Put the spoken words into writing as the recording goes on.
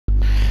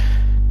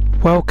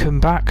Welcome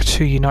back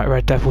to United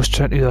Red Devils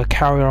 20. We are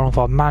carrying on with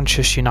our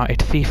Manchester United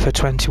FIFA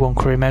 21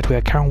 career mode. We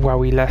are carrying where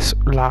we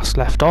last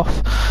left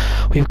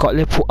off. We've got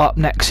Liverpool up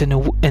next in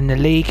the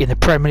league, in the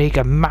Premier League,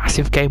 a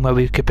massive game where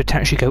we could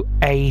potentially go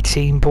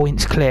 18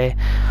 points clear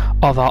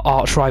of our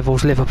arch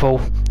rivals Liverpool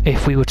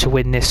if we were to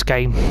win this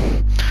game.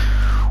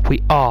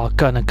 We are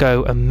going to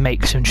go and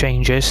make some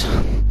changes.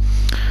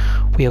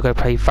 We are going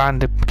to play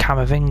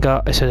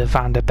Camavinga instead of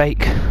Van der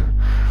Beek.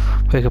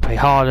 We're going to play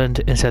Haaland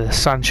instead of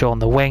Sancho on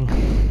the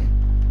wing.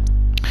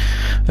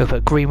 We'll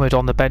put Greenwood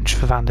on the bench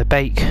for Van der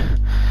Beek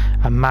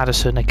and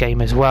Maddison a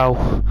game as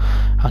well,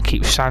 and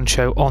keep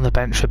Sancho on the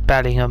bench for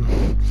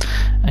Bellingham,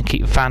 and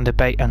keep Van der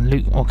Beek and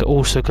Luke. We're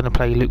also going to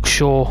play Luke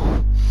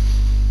Shaw.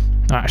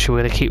 Actually,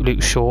 we're going to keep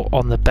Luke Shaw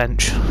on the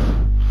bench.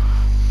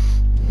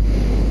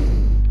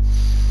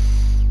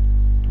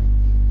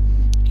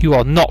 You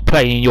are not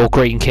playing in your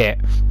green kit.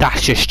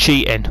 That's just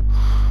cheating.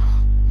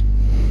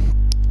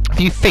 If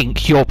you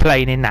think you're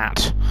playing in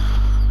that,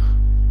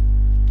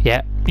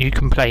 yeah, you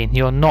can play in.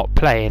 You're not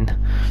playing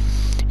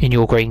in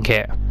your green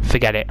kit.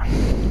 Forget it.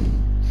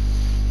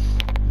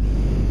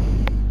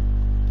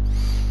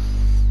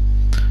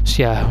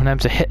 So yeah,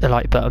 remember to hit the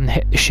like button,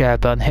 hit the share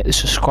button, hit the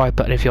subscribe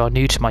button if you are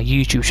new to my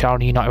YouTube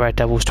channel, United Red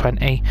Devils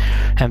 20.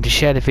 And to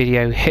share the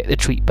video, hit the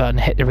tweet button,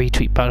 hit the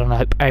retweet button, and I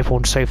hope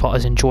everyone so far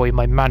has enjoyed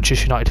my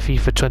Manchester United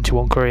FIFA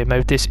 21 career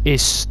mode. This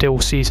is still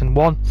Season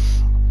 1.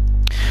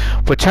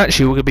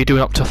 Potentially we're going to be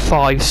doing up to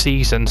 5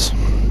 seasons.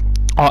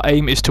 Our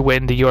aim is to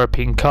win the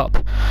European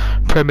Cup,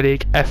 Premier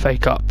League, FA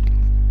Cup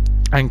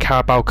and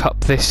Carabao Cup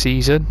this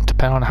season,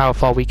 depending on how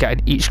far we get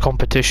in each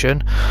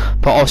competition.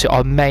 But also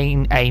our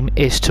main aim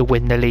is to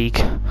win the league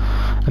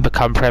and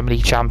become Premier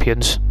League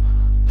champions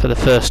for the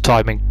first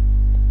time in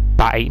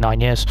about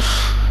 8-9 years.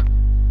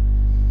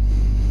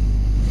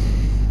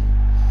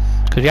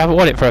 Because we haven't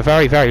won it for a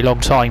very, very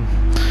long time.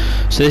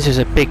 So this is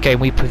a big game.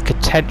 We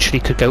potentially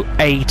could go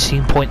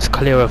 18 points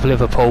clear of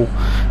Liverpool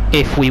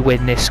if we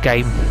win this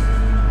game.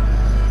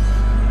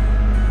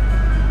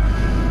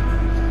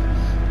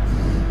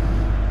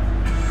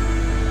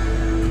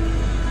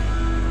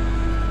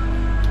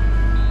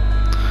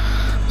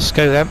 Let's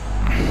go then.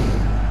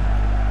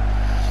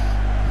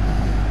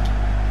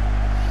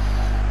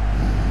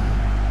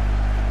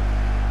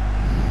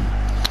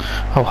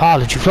 Oh,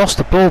 Haaland, you've lost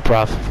the ball,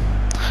 bruv.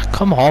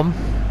 Come on.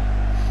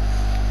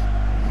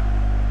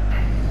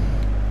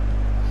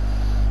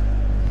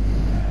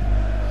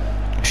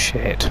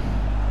 Shit.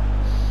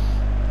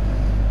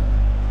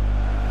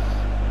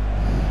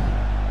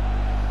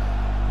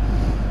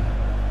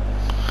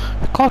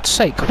 For God's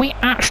sake, can we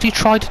actually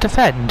try to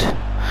defend?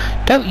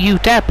 Don't you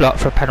dare block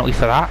for a penalty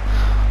for that.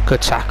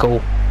 Good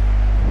tackle.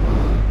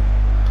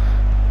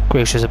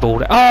 Grealish has a ball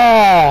there.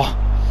 Oh!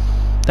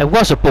 There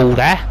was a ball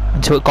there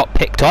until it got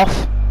picked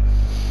off.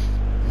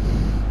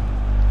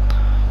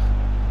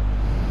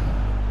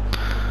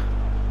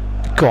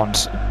 Go on,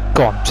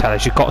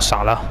 Tellers, you've got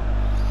Salah.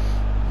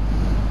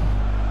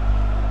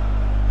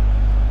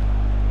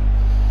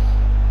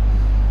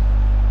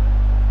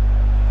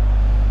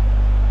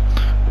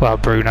 Well,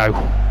 Bruno.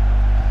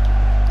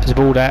 There's a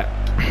ball there.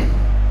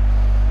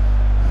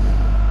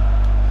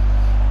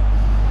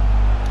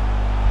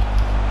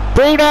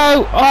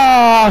 Bruno!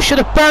 Oh, I should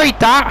have buried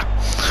that.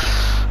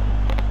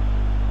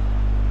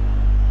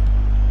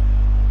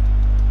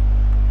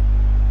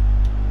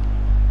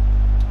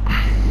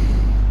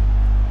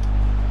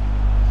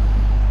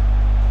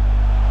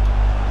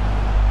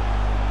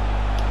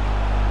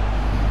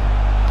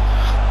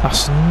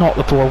 That's not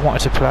the ball I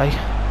wanted to play.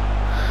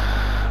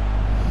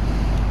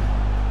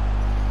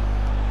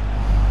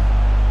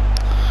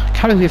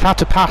 Can't believe we've had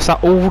to pass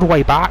that all the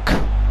way back.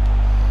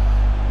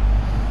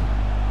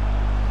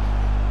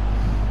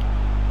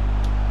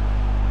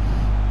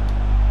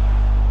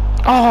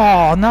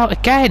 Oh no,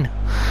 again!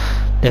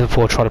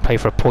 Liverpool are trying to play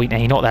for a point,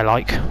 and you know what they're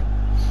like.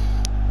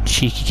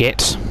 Cheeky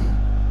gits.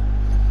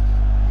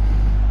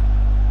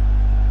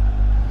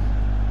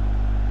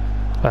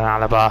 Well,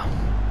 Alaba.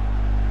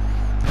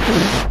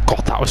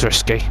 God, that was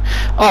risky.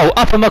 Oh,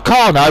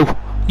 Upamecano,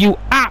 you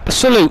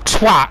absolute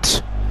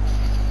twat!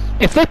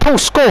 If Liverpool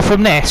score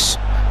from this,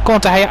 go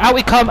on to Gea, out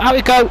we come, out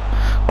we go.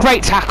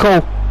 Great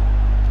tackle.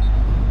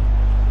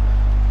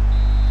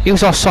 He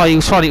was offside, he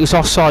was fine, he was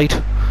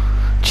offside.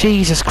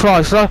 Jesus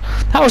Christ, that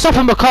was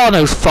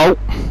Upamecano's fault.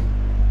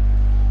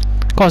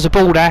 Got the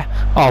ball there.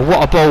 Oh,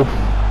 what a ball.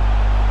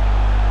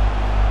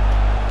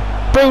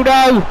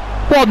 Bruno,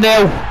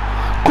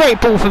 1-0. Great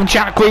ball from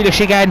Jack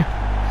Grealish again.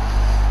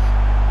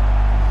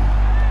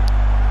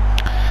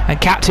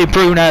 And Captain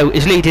Bruno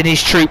is leading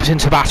his troops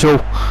into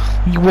battle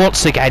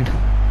once again.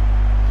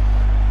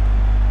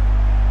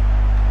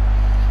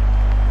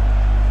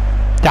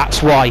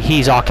 That's why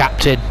he's our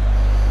captain.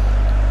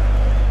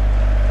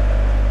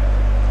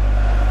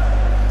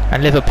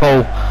 And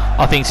Liverpool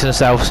are thinking to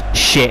themselves,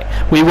 shit,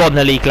 we won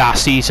the league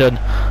last season,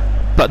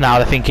 but now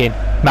they're thinking,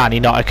 Man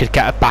United could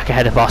get back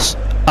ahead of us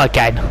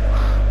again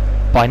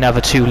by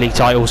another 2 league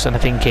titles, and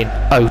they're thinking,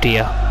 oh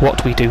dear, what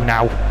do we do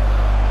now?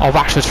 Oh,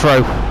 Rashford's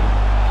throw.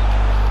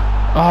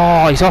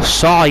 Oh, he's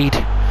offside.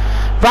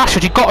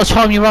 Rashford, you've got to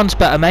time your runs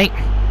better, mate.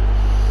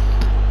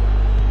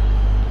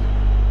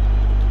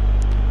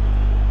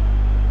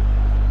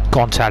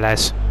 Go on,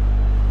 Tellez.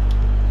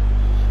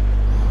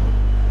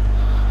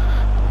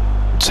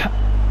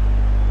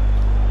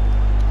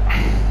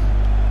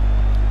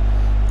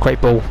 Great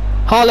ball.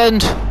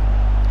 Haaland.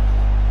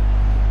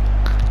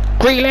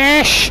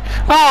 Grealish.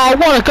 Oh,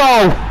 what a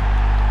goal.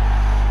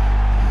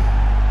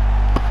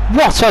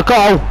 What a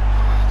goal.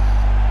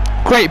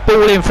 Great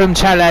ball in from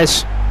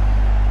Tellez.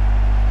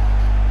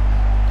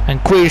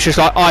 And Grealish is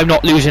like, I'm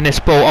not losing this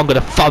ball. I'm going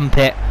to thump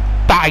it.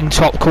 Bang,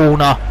 top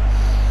corner.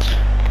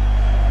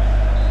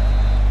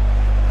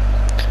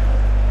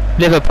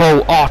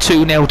 Liverpool are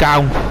 2-0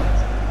 down.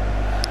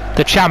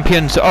 The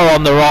champions are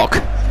on the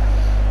rock.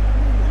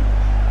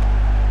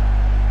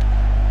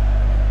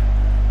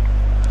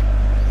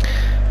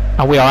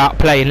 And we are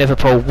outplaying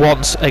Liverpool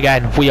once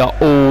again. We are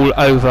all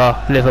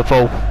over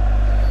Liverpool.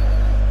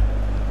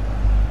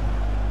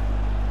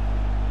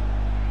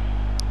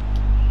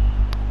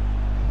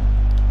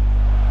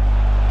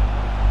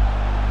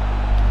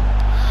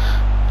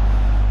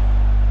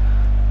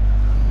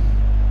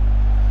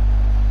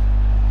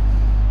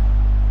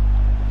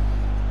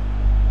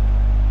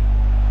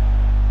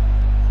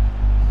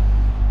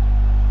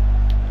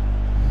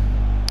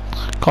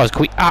 Guys,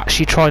 can we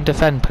actually try and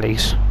defend,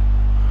 please?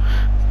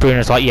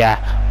 Bruno's like,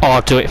 yeah,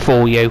 I'll do it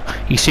for you.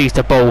 He sees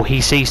the ball,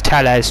 he sees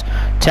Tellez.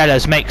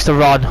 Tellez makes the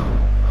run.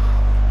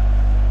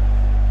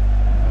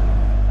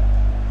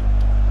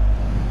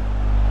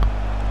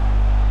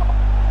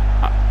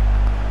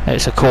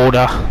 It's a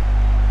corner.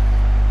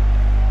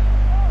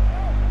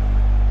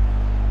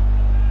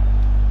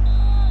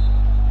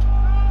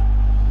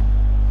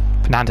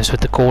 Fernandes with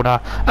the corner.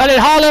 And then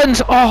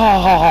Haaland!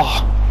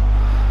 Oh!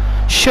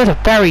 Should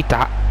have buried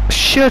that.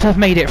 Should have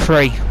made it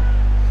free.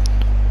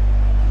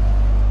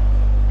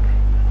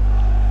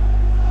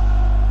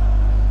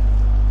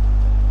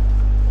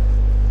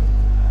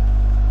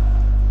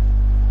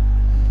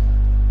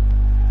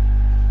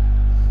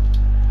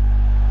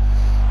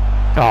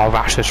 Oh,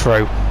 Rashford's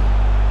through.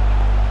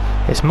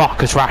 It's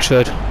Marcus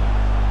Rashford.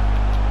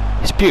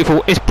 It's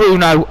beautiful. It's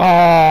Bruno.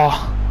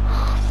 Oh.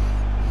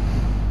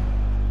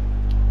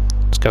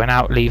 It's going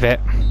out. Leave it.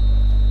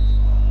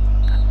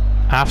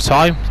 Half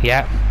time.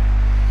 Yeah.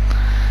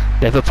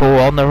 Liverpool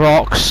on the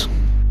rocks.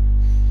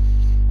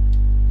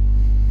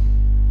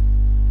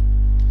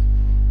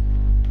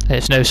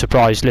 It's no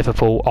surprise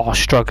Liverpool are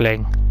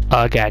struggling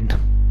again.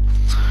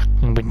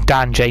 We're going to bring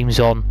Dan James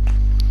on.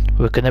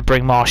 We're going to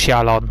bring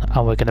Martial on,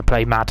 and we're going to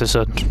play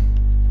Maddison.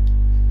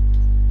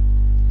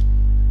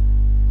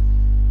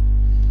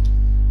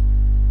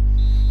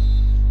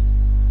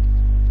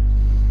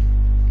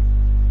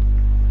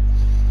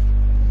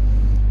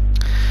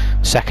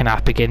 Second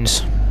half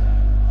begins.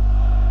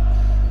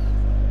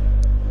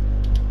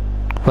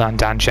 Well done,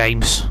 Dan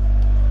James.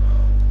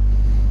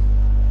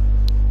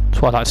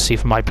 That's what I like to see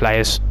from my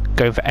players.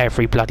 Going for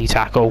every bloody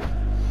tackle.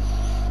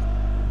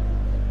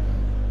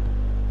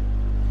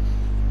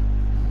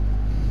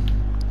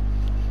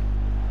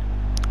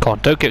 Come on,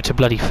 don't give it to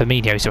bloody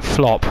Firmino, he's a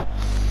flop.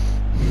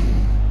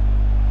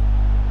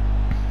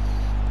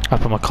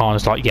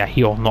 Upamecano's like, yeah,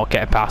 you're not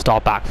getting past our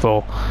back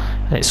four.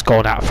 And it's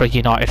gone out for a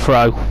United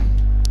throw.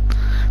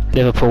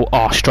 Liverpool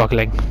are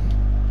struggling.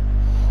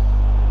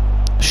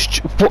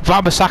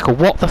 Wan-Bissaka,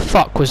 what the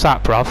fuck was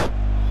that, bruv?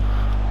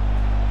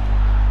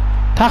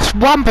 That's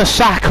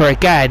Wan-Bissaka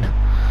again.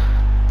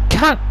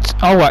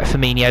 Can't... Alright,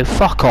 Firmino,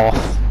 fuck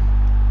off.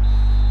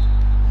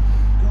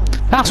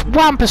 That's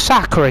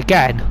Wan-Bissaka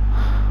again.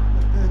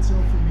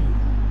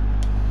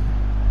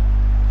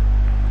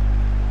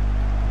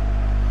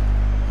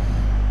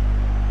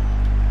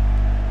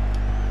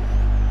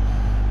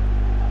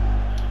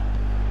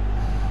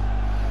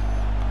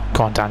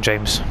 Go on, Dan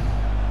James.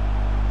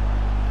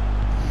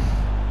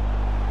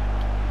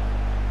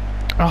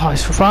 Oh,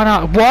 it's run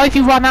out. Why have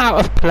you run out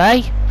of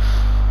play?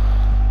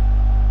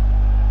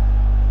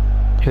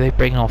 Who are they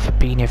bringing on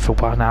Fabinho for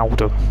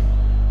Wijnaldum?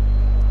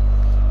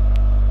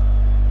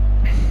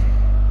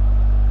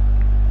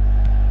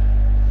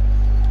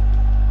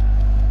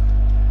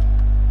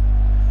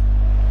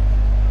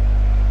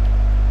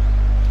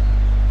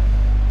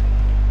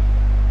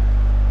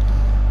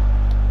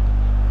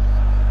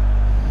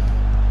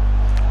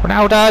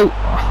 Ronaldo.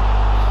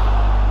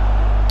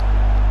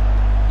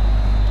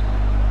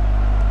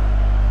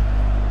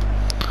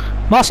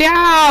 Martial,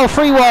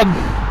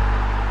 3-1.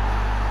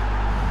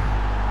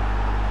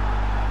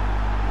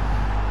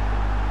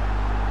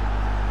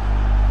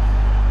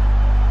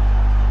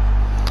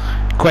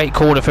 Great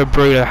corner from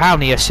Bruno. How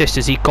many assists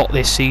has he got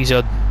this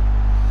season?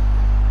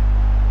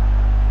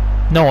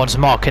 No one's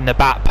marking the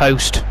back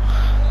post.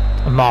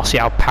 And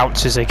Martial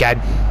pounces again.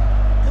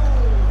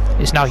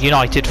 It's now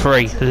United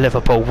 3,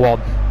 Liverpool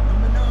 1.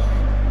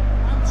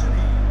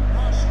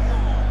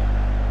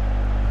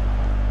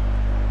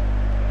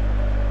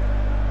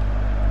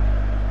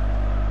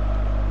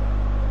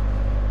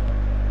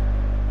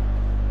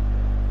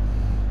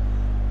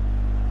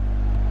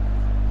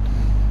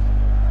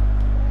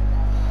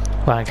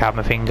 Well,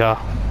 Camavinga.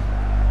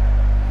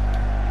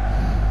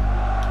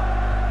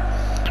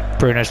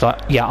 Bruno's like,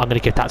 yeah, I'm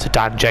going to give that to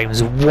Dan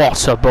James.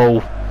 What a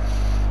ball.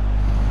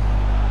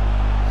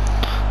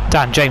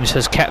 Dan James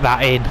has kept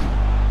that in.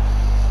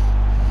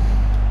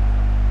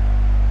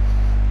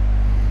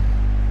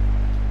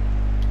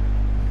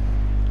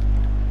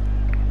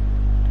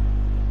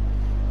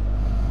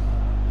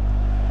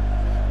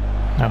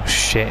 Oh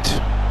shit.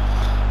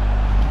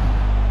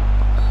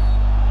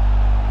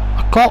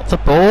 I got the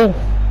ball.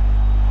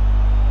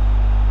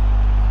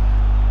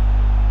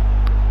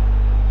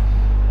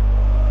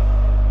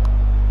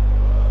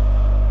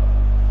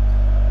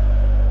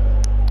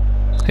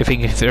 I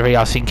think if I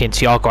was thinking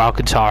Thiago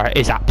Alcantara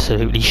is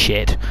absolutely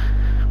shit.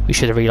 We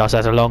should have realised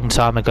that a long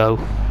time ago.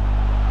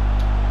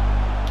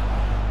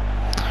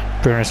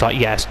 Bruno's like,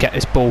 yes, get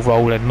this ball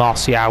rolling.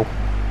 Martial.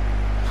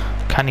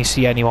 Can he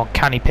see anyone?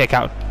 Can he pick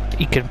out?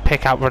 He can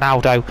pick out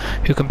Ronaldo,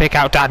 who can pick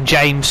out Dan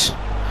James.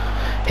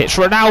 It's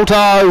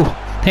Ronaldo.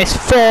 It's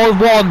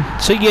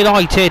 4-1 to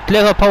United.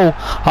 Liverpool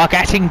are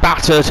getting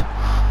battered,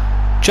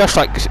 just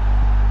like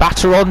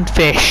batter on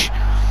fish.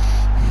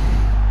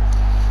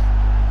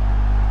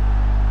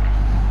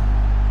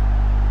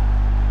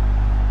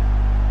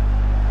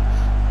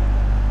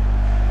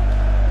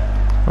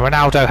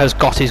 Ronaldo has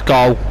got his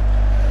goal.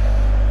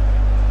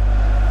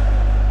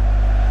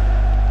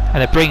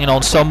 And they're bringing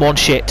on someone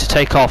shit to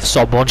take off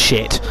someone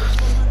shit.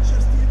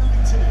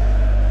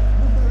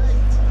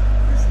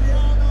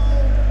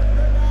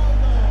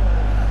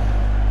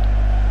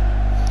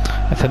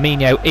 And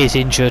Firmino is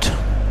injured.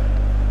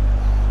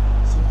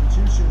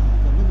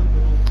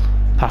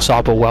 That's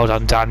our ball. Well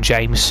done, Dan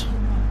James.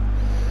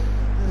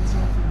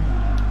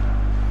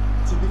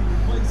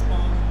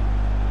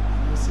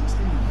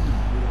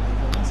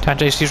 Dan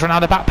James is run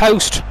out of the back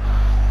post.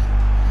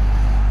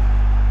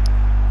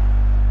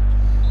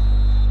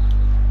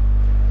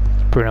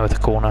 Bruno with the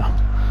corner.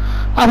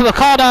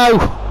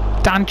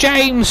 Upamecano! Dan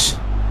James!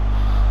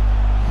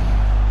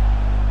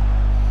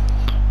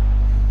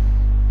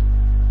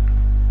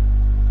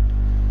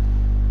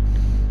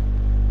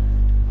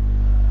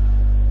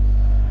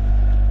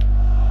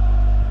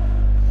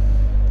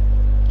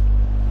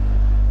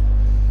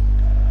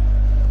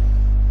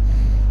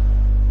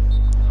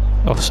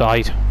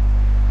 Offside.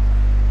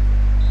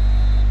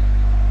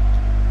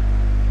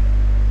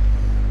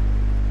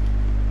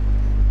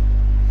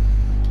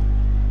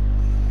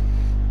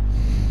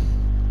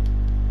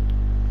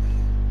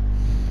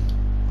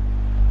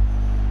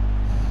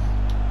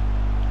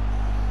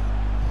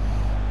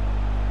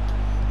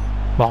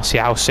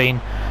 Martial seen.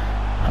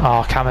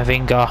 Oh,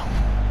 Camavinga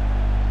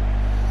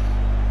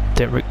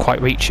didn't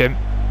quite reach him.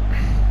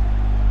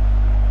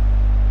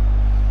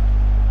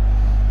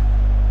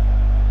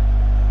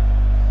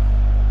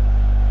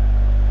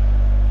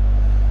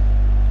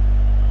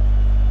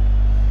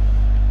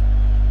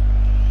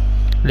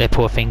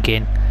 Liverpool are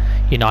thinking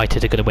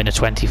United are going to win a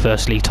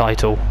 21st league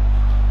title.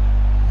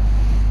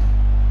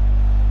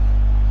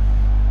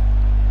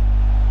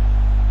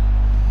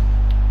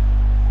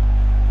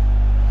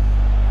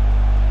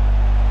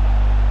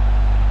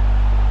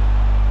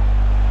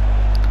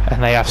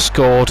 And they have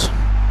scored.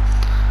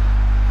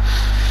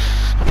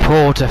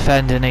 Poor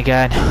defending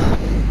again.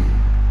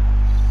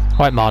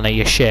 Right, Mane,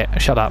 you're shit.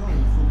 Shut up.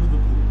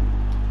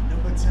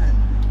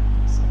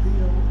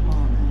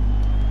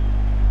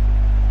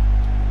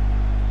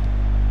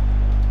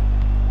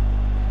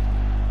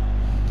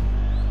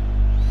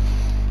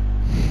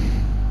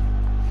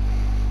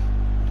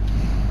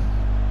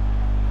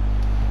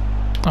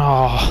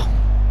 Oh.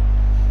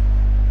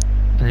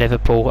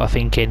 Liverpool are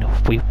thinking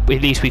at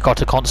least we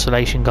got a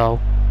consolation goal.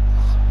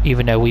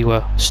 Even though we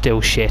were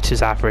still shit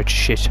as average,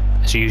 shit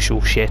as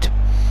usual shit.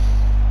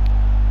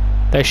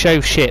 They show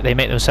shit, they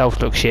make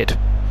themselves look shit.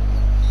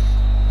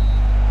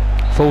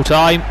 Full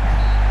time.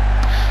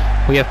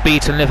 We have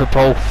beaten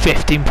Liverpool,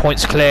 15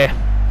 points clear.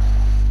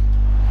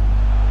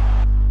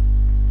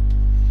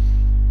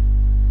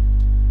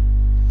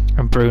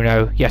 And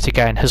Bruno, yet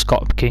again, has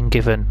been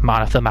given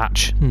man of the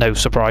match. No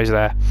surprise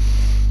there.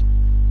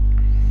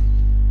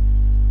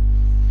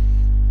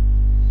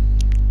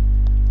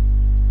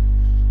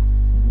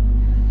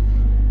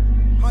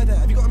 Hi there,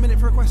 have you got a minute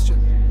for a question?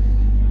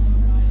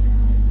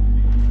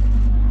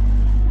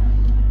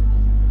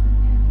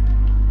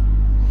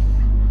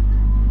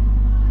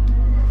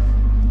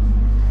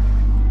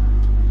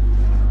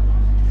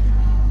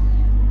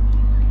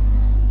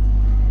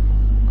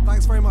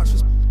 Thanks very much.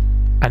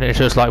 And it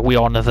looks like we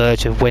are on the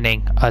verge of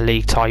winning a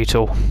league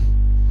title.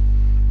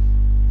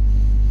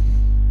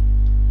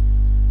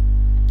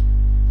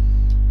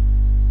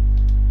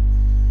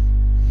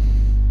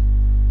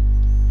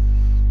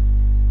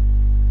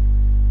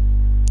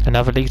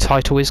 Another league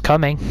title is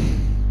coming.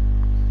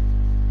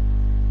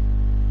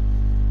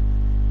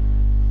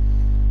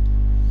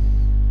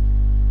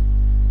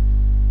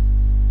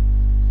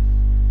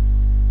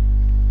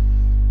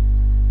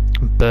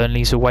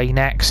 Burnley's away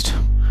next.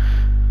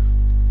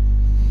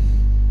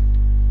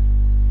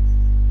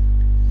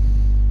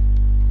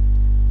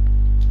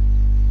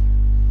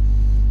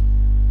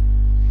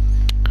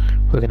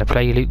 We're going to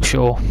play Luke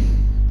Shaw.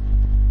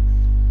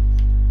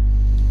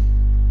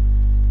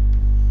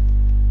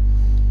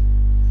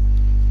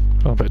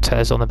 Robert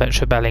Tez on the bench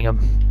for Bellingham.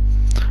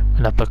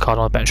 And Uppercut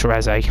on the bench for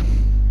Eze.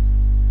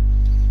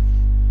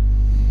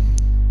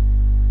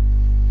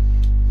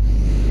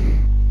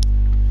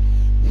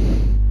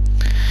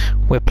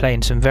 We're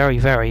playing some very,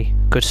 very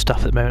good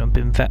stuff at the moment.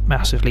 I've been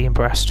massively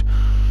impressed.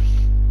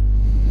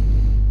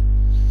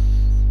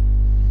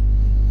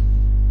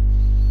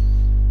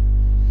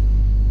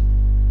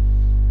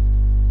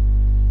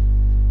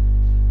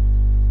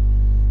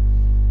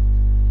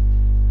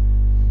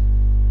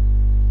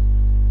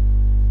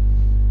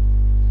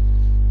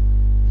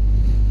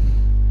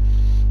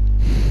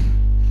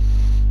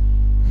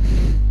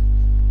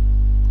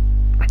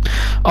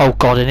 Oh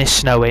god, and it's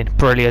snowing.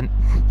 Brilliant.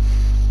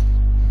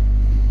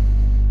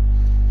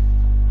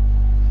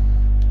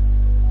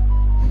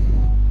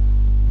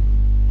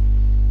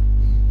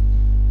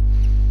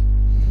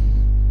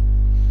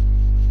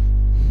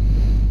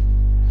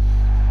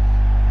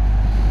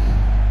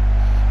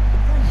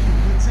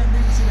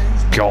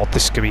 God,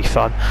 this is going to be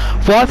fun.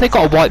 Why have they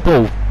got a white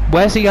ball?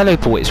 Where's the yellow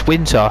ball? It's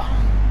winter.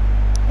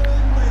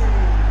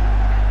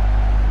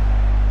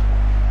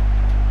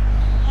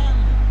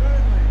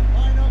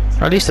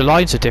 Or at least the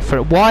lines are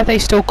different. Why have they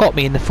still got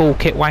me in the full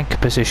kit wanker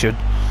position?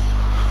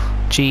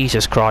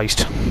 Jesus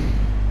Christ.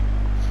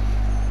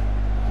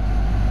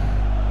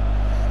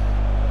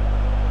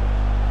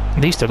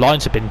 At least the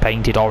lines have been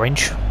painted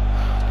orange.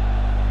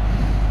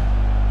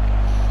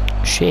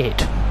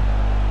 Shit.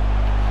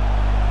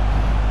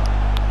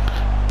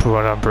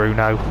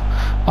 Bruno.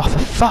 Oh, for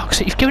fuck's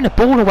sake, you've given the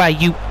ball away,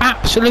 you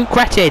absolute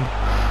cretin.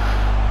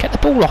 Get the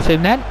ball off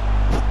him then.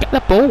 Get the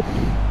ball.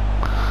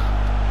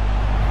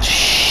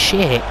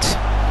 Shit.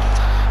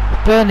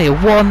 Burnley are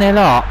 1-0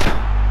 up.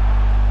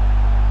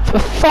 For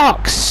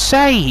fuck's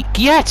sake,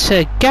 yet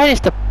again,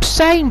 it's the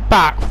same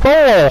back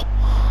four.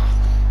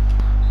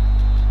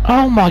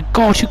 Oh my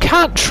god, you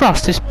can't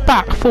trust this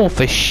back four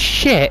for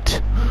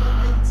shit.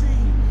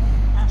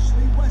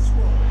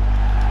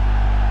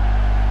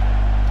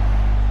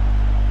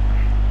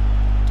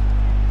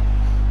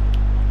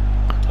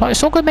 Like,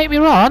 it's not going to make me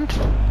run.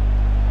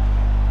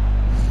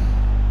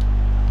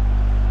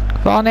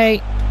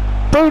 Varney.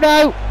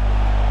 Bruno.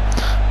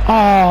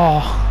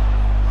 Oh.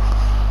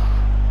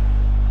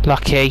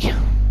 Lucky.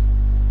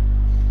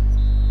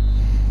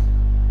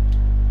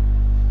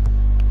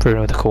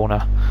 Bruno in the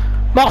corner.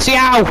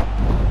 Martial.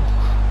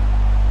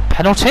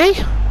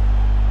 Penalty.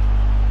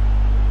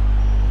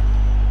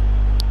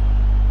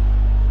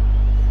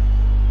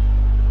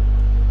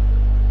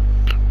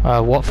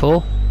 What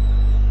for?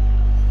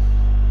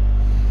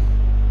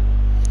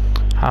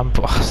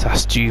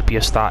 That's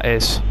dubious, that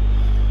is.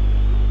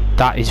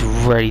 That is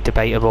really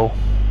debatable.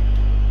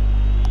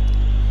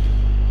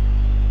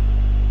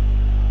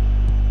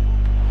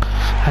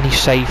 And he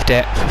saved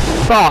it. For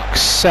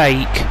fuck's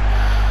sake.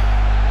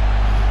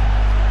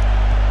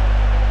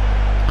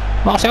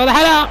 Martial the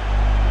header!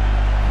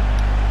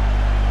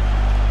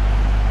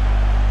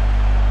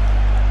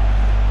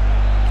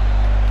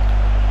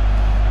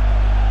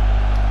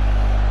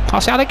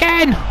 Martial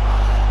again!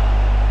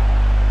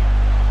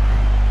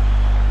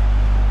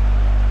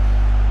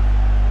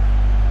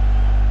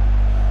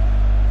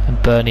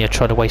 Burnley are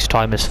trying to waste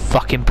time as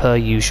fucking per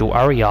usual.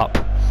 Hurry up.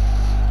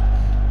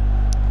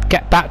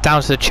 Get back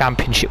down to the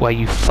Championship where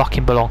you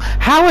fucking belong.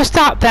 How is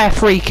that their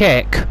free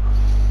kick?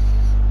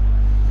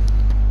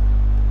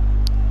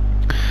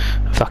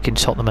 Fucking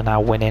Tottenham are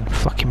now winning.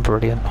 Fucking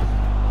brilliant.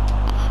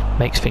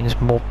 Makes things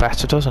more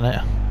better, doesn't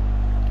it?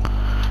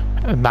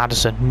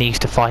 Maddison needs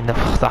to find them.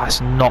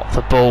 That's not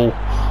the ball.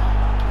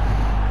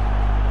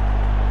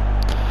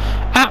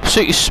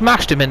 Absolutely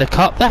smashed him in the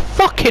cup. They're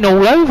fucking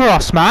all over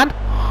us, man.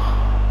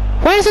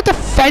 Where's the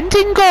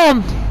defending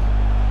gone?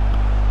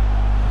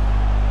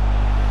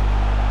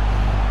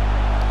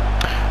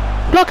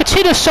 Like a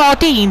tin of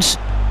sardines.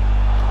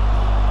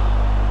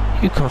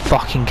 You can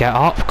fucking get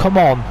up. Come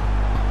on.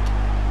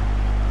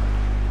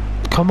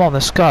 Come on,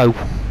 let's go.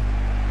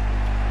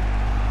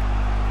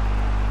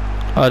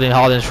 Erling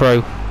Haaland's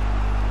through.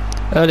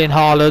 Erling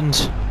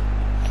Haaland.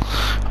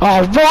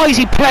 Oh, why is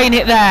he playing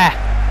it there?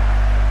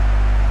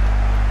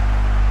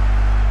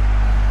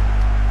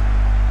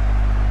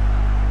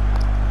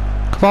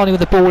 Cavani with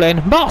the ball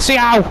in.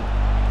 Martial!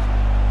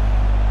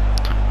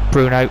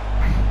 Bruno.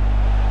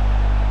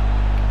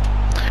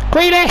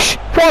 Grealish!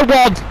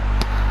 1-1!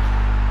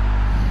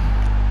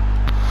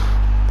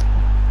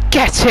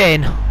 Get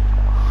in!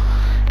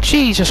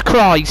 Jesus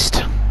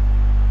Christ!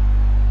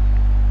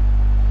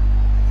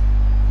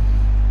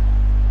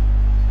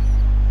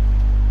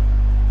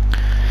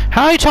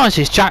 How many times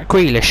has Jack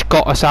Grealish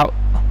got us out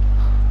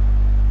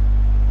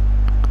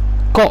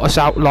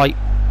like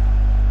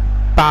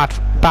bad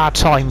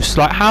times?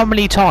 Like, how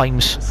many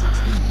times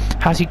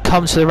has he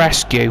come to the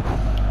rescue?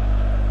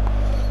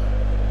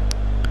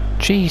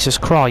 Jesus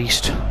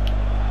Christ.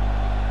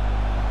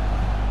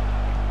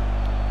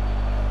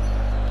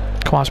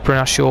 Come on, it's Bruno,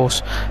 that's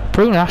yours.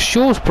 Bruno, that's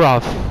yours,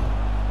 bruv.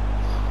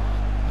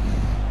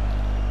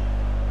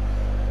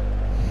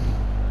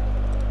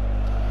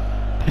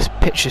 This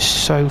pitch is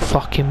so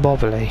fucking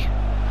bobbly.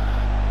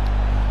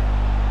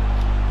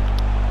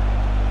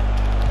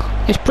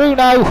 It's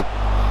Bruno!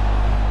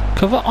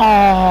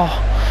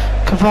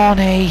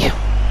 Cavani!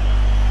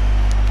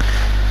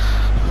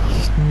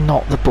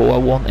 Not the ball I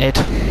wanted.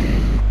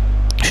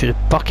 Should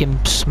have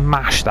fucking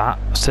smashed that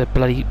instead of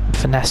bloody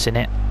finessing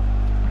it.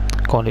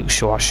 Go on, Luke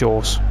Shaw,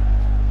 Shaw's.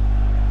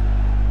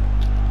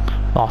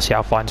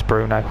 Martial finds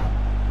Bruno.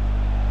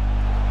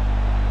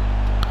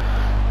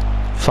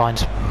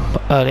 Finds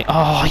Erling.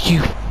 Oh,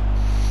 you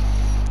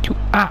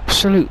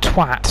absolute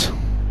twat.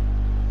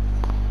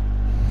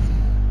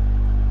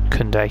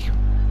 Kunde.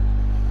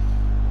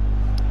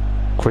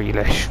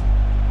 Grealish.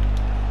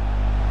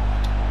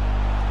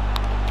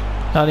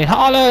 Erling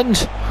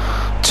Haaland.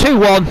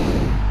 2-1.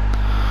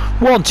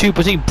 1-2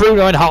 between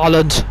Bruno and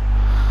Haaland.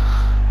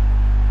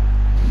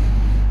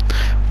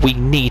 We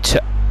need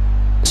to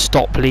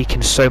stop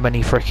leaking so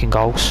many freaking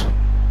goals.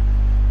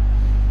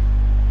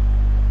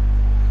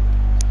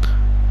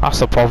 That's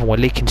the problem, we're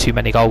leaking too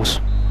many goals.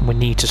 We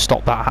need to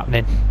stop that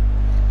happening.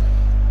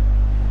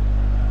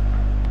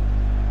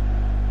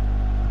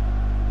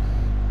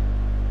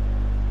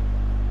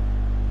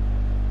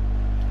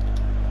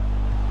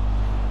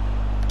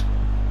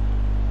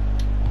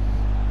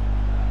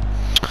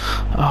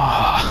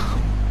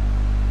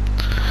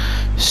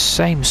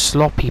 Same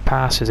sloppy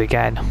passes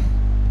again.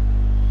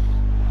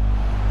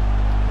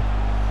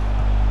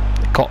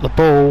 Got the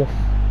ball.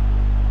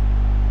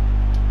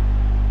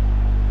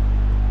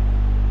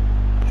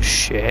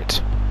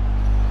 Shit.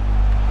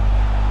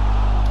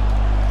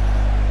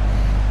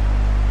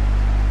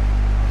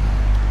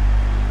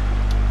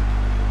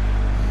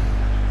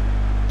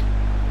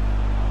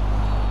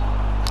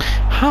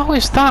 How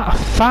is that a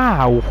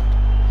foul?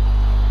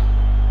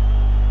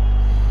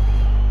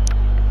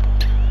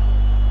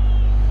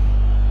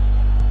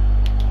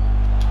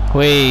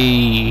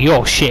 Wait,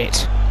 you're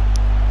shit.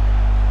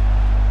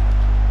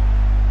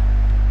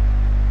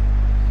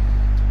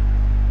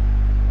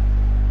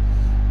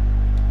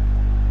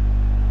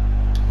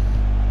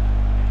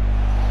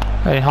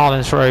 Erling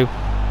Haaland through.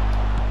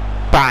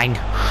 Bang.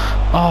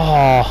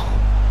 Oh.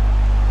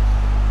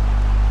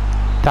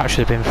 That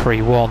should have been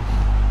 3-1.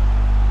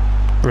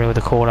 Bruno with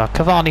the corner.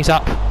 Cavani's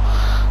up.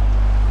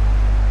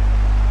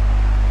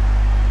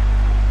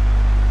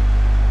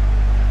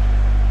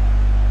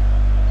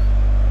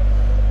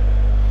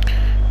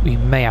 We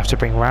may have to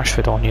bring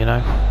Rashford on, you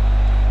know.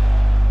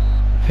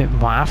 I think we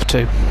might have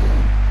to.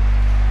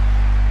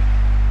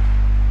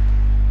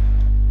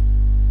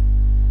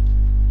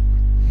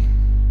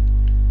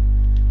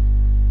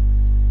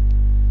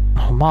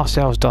 Oh,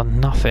 Martial's done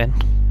nothing.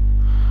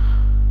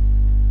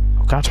 We're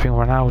going to have to bring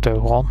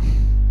Ronaldo on.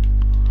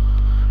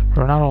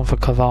 Ronaldo on for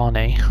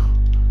Cavani.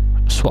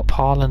 Swap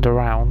Haaland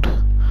around.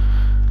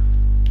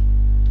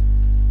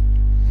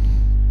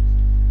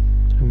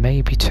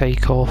 Maybe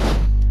take off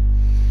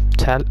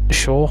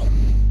Shaw,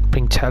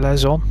 bring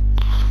Tellez on.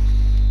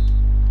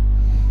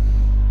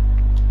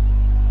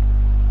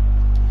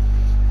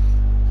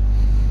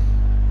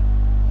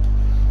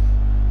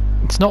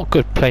 It's not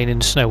good playing in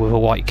the snow with a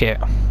white kit.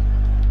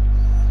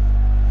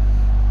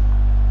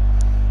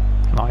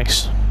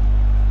 Nice.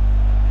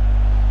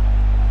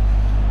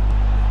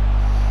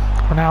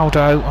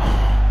 Ronaldo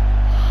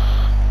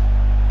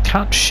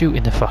can't shoot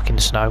in the fucking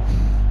snow.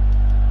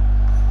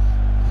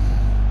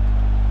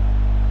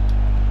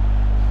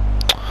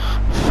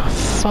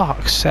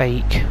 Fuck's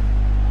sake.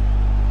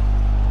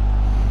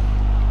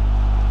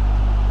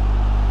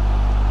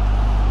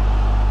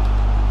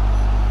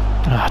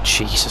 Ah, oh,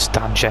 Jesus,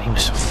 Dan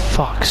James, for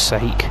fuck's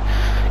sake.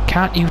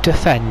 Can't you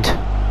defend?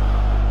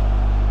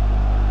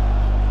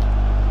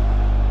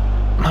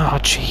 Oh,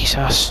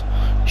 Jesus.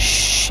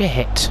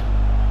 Shit.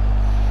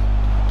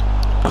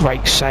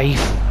 Great save.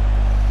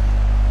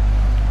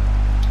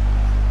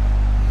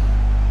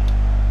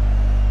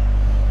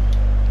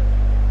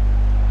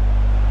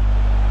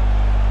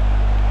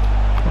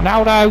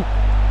 Ronaldo,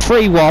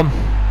 3-1.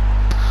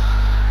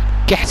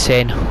 Get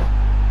in.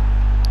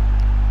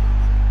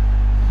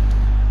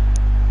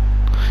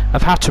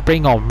 I've had to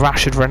bring on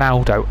Rashford,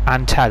 Ronaldo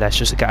and Tellez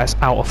just to get us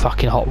out of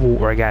fucking hot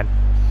water again.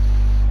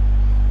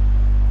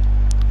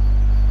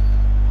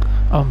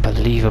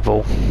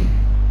 Unbelievable.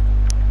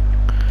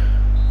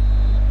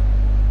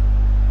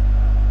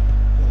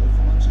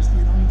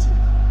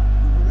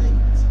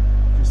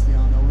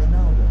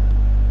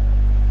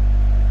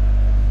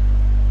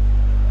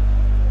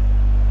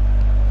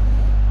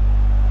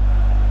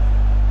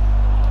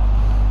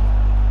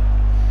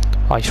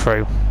 Ice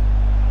through.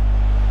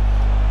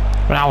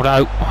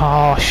 Ronaldo.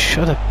 Oh,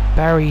 should have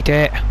buried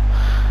it.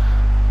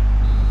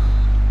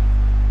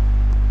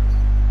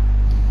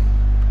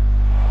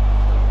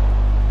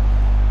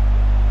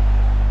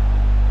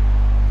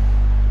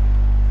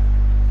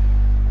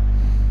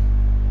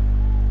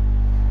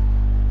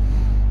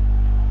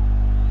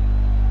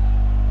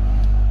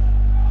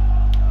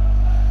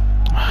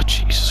 Oh,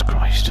 Jesus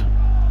Christ.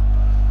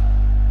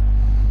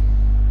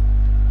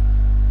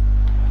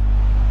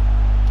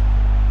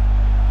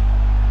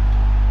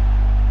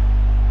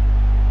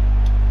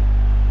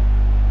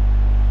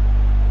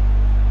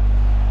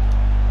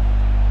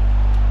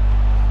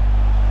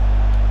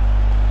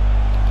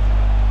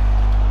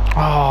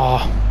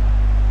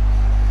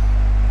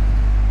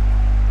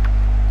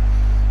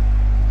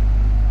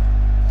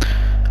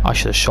 I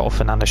should have shot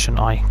Fernandez,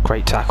 shouldn't I?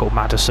 Great tackle,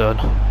 Maddison.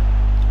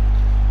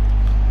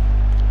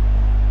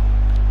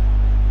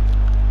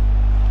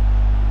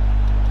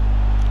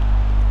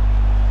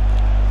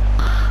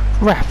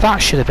 Ref, that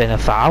should have been a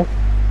foul.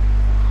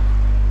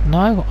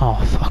 No?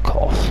 Oh, fuck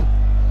off.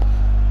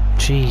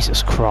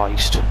 Jesus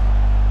Christ.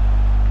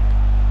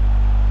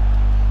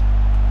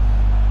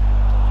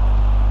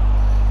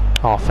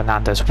 Oh,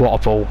 Fernandez, what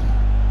a ball.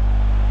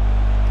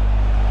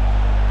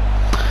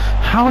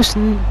 How is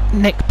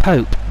Nick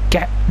Pope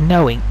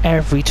knowing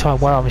every time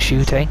where I'm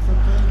shooting?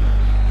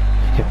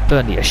 You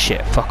Burnley a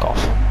shit, fuck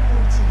off.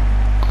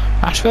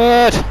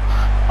 Ashford!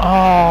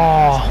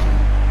 Oh!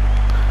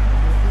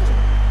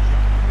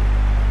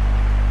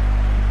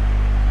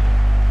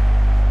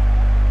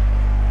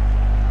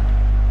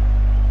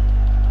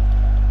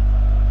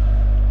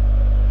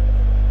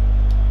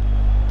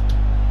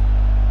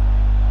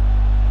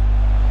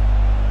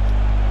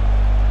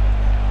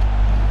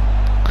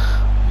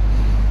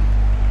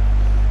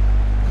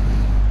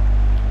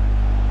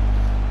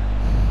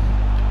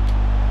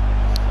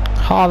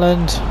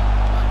 Haaland,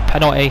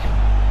 penalty.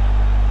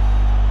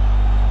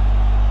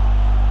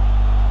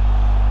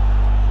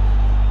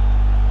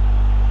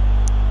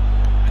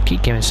 I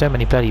keep giving so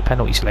many bloody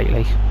penalties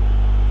lately.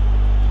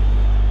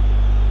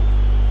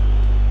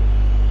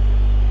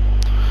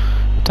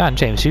 Dan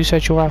James, who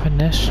said you're having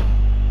this?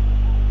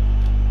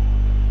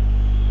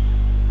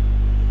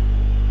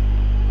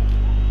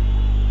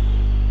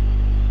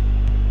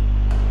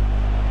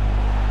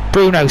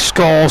 Bruno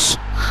scores.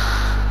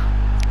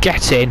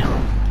 Get in.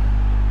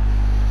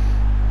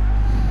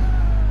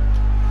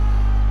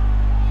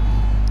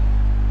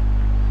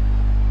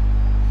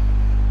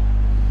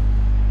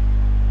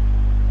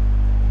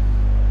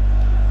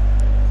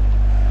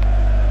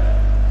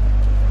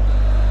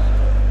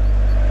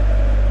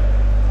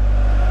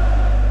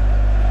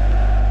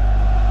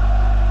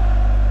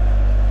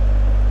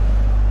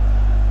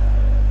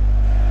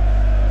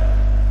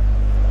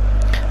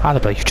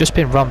 Alaba, you've just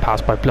been run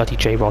past by bloody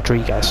J.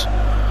 Rodriguez.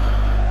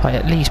 Like,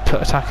 at least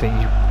put a tackle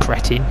in, you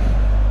cretin.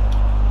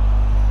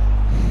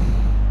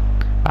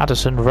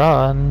 Maddison,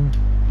 run.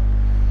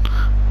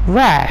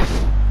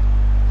 Ref!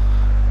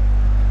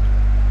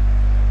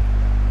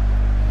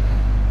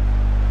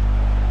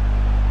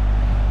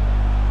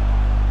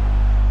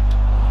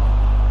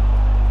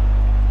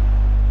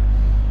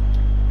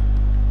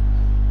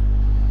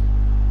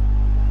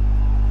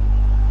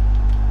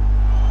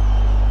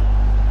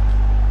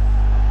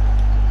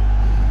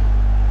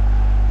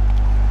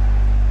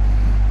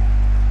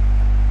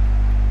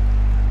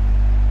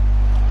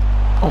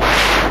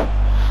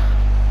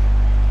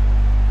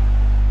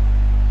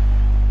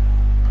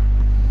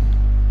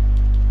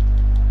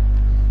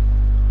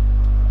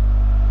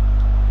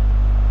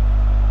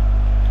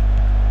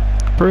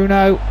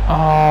 Bruno,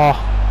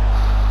 oh.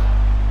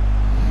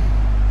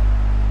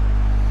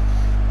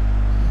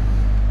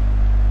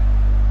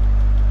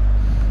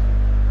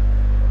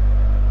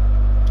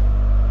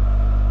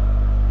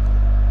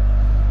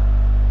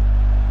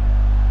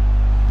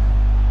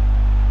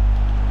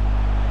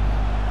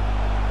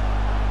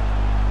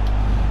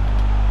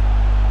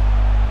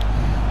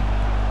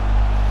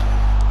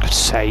 Good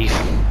save.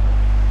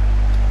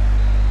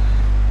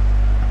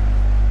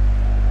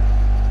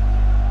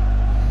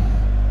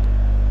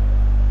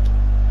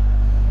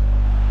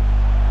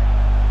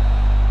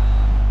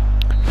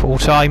 Full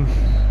time.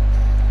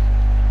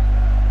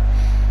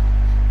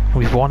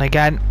 We've won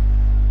again.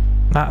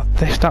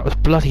 That was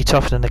bloody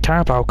tougher than the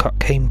Carabao Cup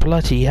game.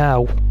 Bloody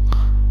hell.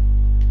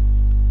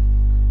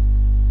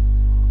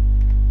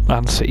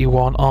 Man City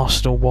won,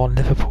 Arsenal won,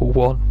 Liverpool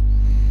won.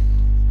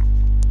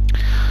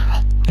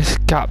 This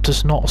gap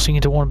does not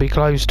seem to want to be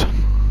closed.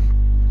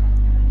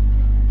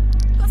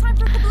 Got time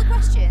for a couple of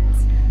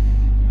questions?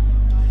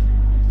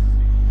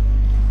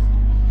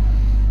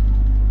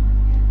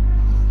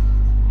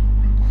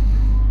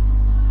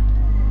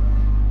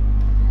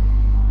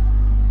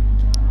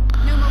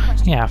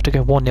 Yeah, I have to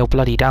go 1-0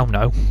 bloody down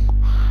now.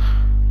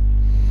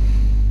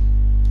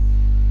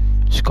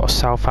 Just got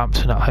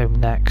Southampton at home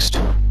next.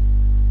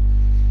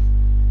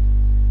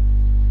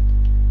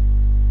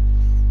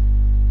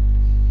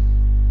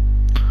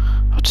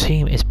 Our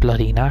team is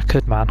bloody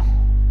knackered, man.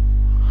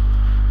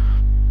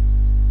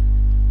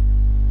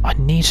 I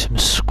need some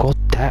squad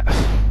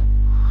depth.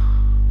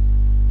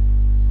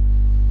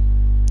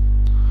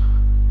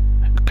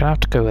 I'm gonna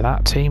have to go with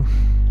that team.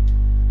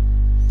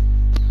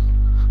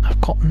 I've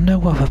got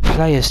no other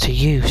players to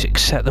use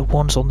except the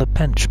ones on the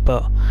bench,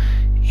 but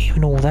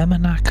even all them are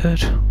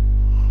knackered.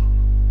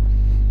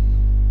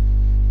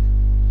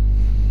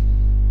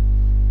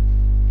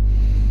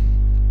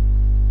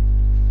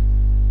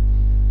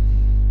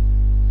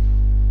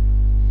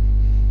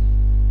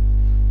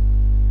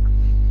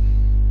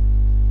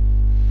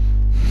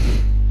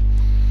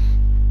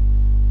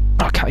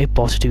 I can't be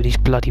bothered to do these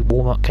bloody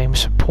warm-up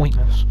games, they're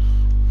pointless.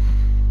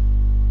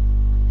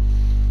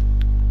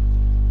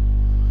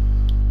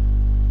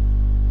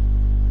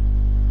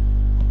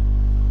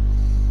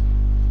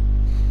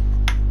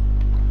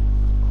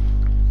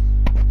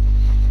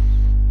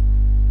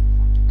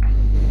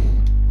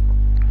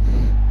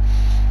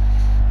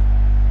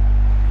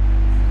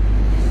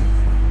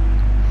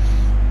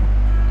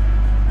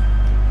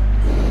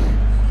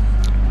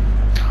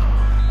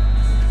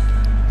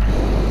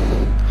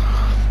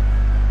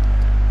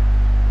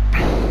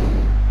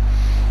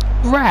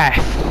 Ref!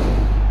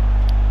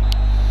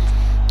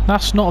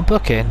 That's not a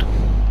booking.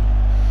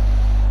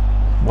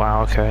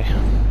 Wow, okay.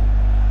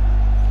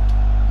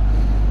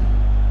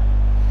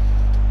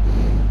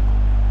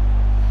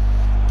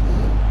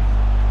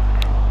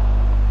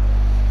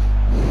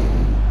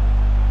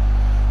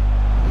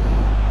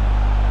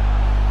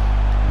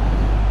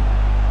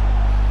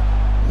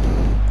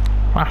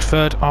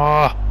 Rashford,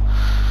 oh.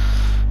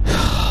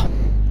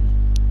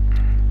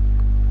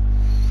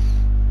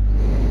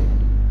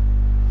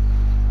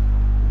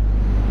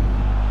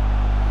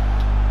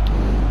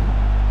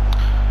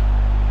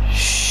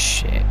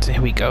 Shit,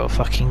 here we go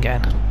fucking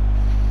again.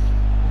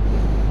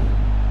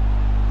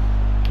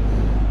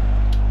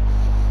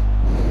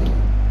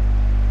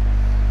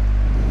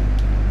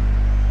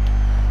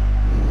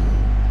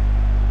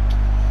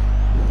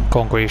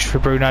 Go on, Greaves for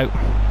Bruno.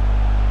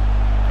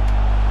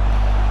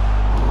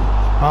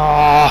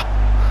 Ah,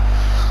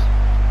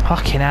 oh,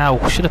 fucking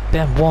hell! Should have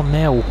been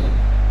 1-0.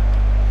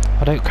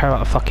 I don't care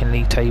about the fucking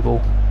league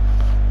table.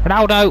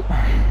 Ronaldo,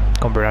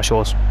 go on, Bruno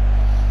Shaw's.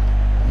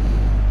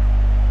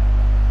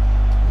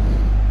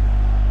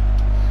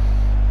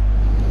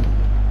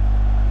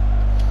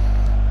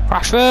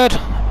 Rashford,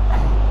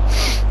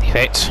 he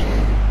fits.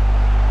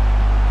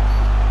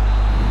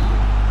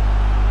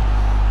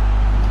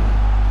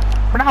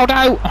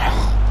 Ronaldo,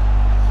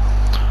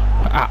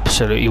 we're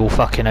absolutely all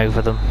fucking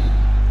over them.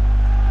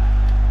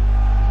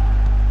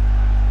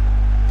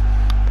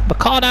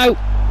 Meccano!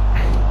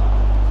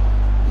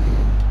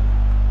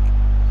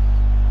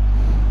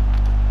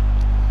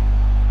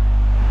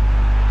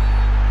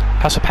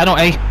 That's a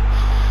penalty.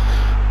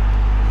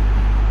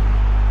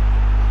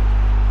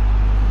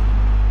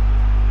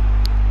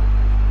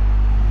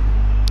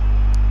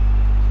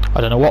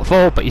 I don't know what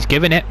for, but he's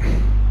giving it.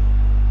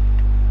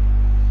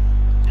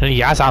 He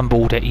has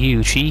handballed it,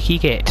 you cheeky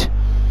git.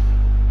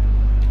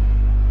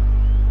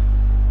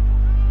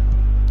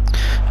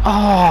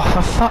 Oh,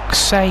 for fuck's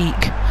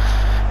sake.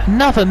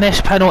 Another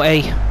missed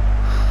penalty.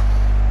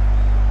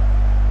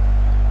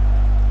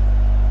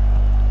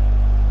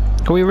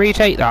 Can we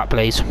retake that,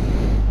 please?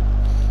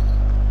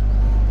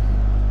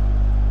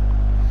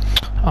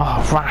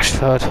 Oh,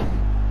 Rashford.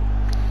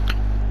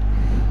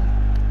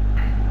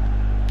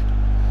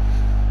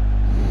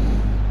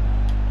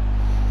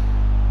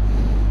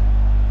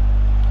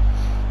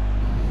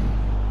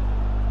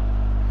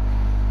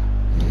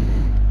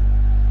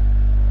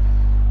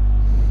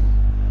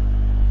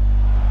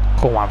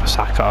 Go on,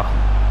 Wan-Bissaka.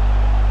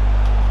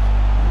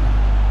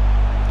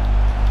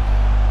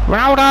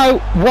 Ronaldo,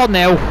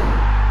 1-0.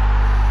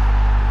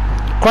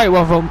 Great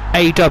one from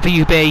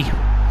AWB.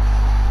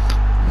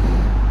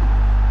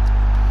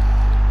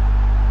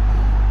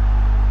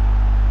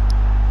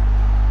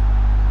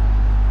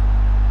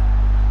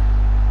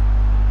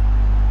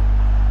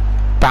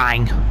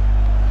 Bang.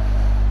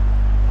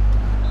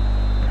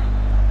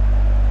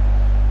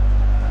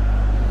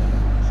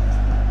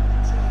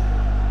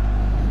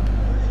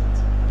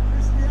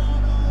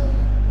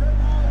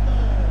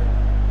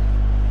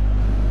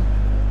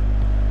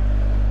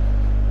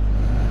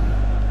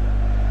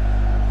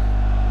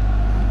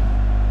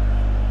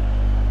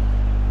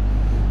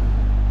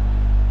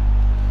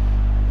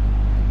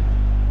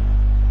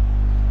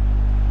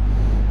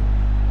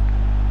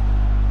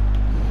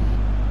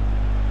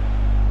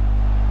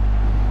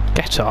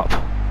 Get up.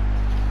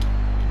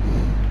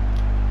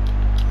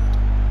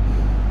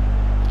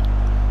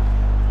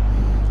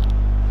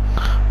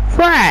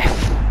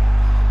 Ref!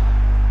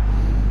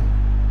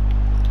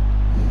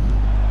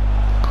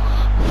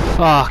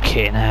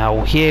 Fucking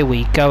hell, here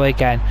we go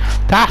again.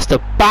 That's the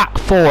back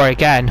four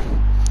again.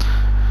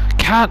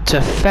 Can't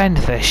defend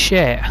this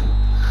shit.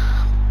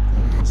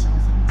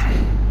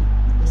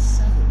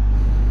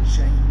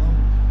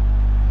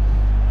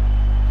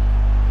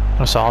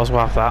 So I was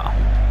worth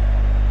that.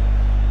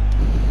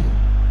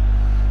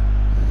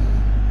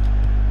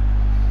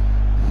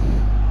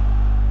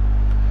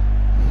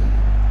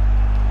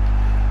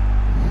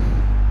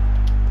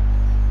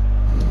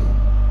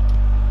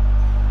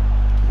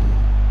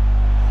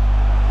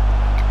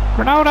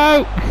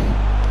 Ronaldo!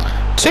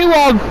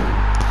 2-1!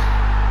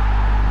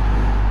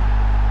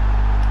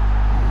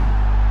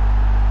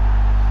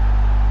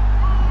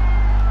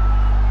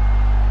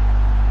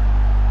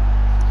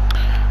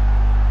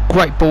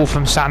 Great ball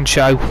from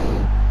Sancho.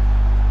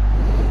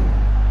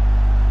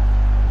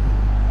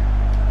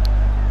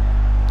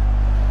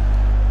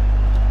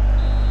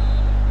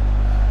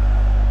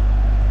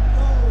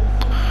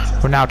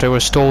 Ronaldo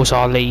restores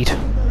our lead.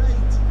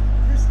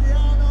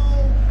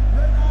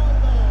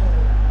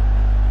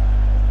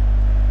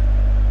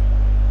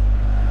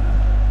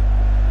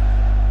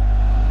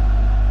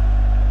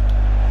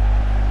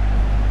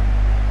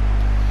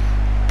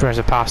 There's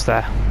a pass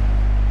there.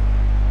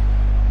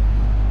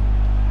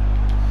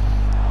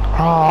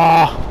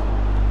 Oh.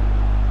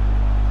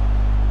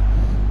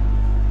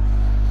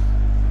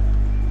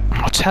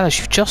 I'll tell us,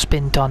 you've just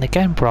been done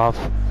again, bruv.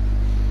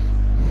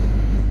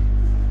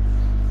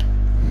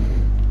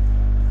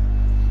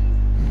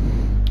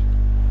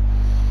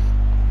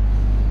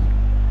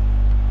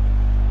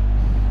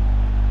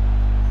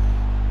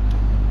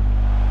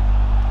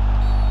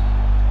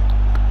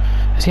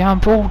 Has he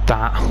handballed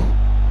that?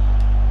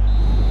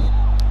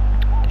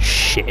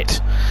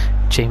 Shit.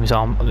 James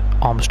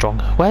Armstrong.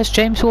 Where's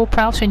James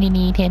Ward-Prowse when you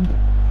need him?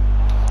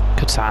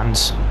 Good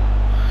sands.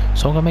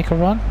 Someone gonna make a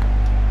run?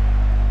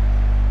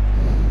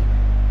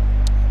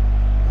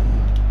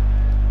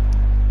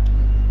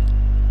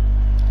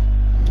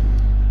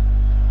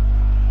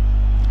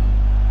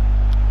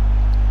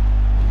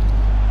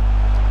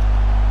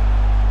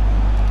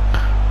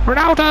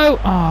 Ronaldo!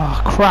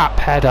 Oh, crap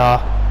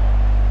header.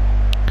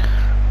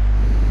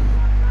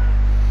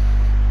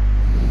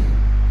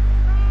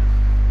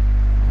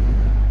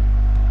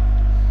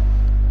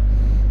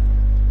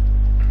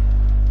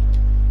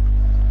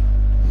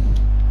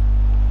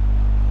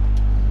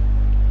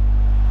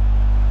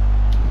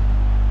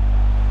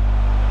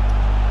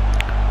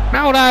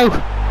 Ronaldo!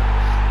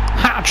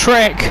 Hat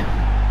trick!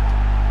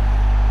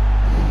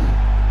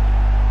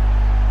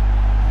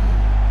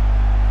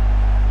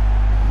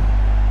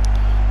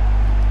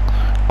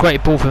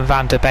 Great ball from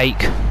Van der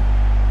Beek.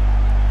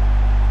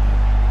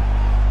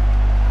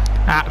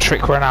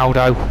 Hat-trick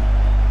Ronaldo.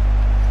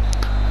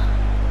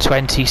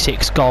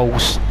 26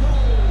 goals.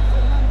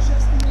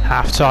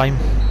 Half time.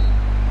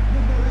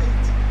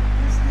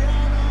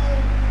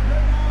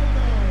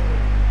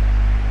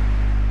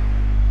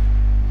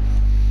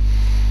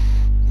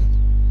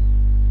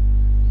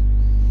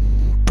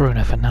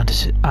 Bruno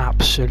Fernandes is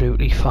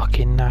absolutely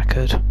fucking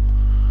knackered.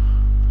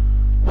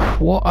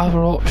 What other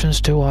options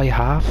do I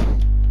have?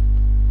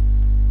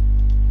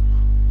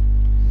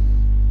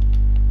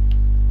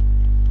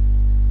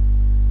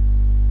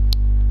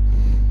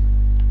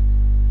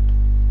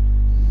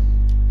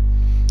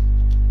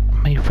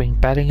 Maybe bring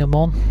Bellingham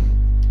on.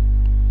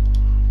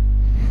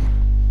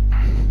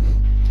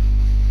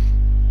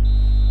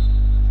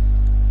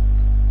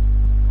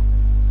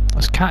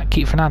 Let's can't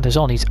keep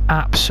Fernandes on, he's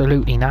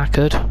absolutely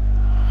knackered.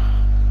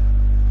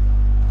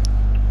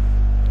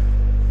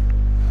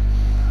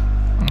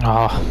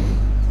 Ah,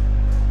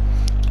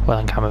 oh. Well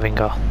done,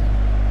 Camavinga.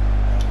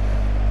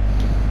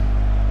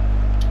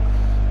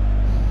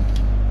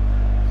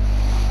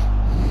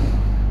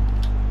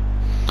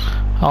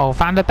 Oh,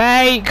 Van der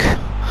Beek!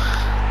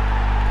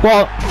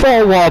 What?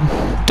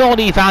 4-1.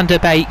 Donny Van der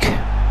Beek.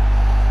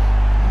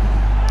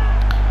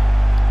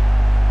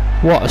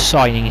 What a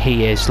signing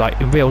he is.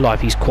 Like, in real life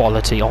he's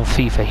quality. On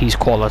FIFA he's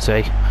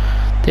quality.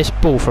 This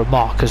ball from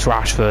Marcus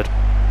Rashford.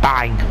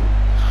 Bang.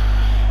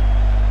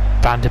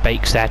 Van der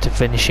Beek's there to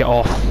finish it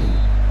off.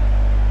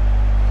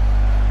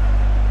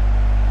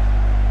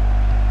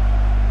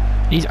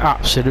 He's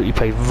absolutely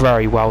played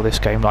very well this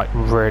game. Like,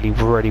 really,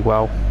 really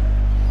well.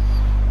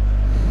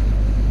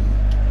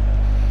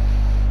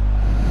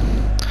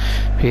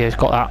 Yeah, he's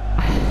got that.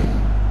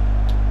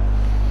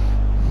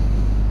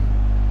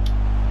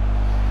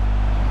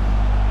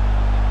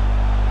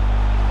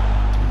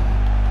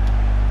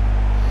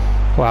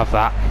 We'll have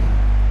that.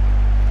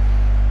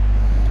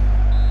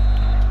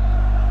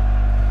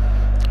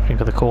 Think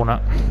of the corner.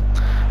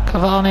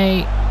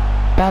 Cavani,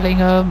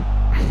 Bellingham,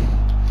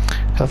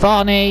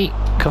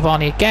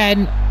 Cavani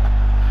again.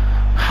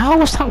 How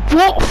was that?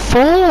 What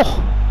for?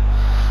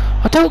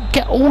 I don't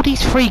get all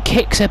these free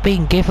kicks are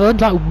being given.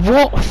 Like,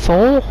 what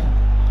for?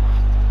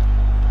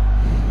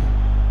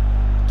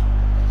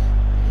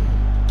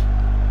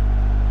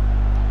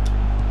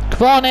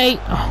 Cavani!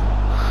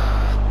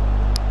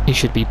 He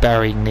should be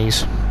burying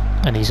these,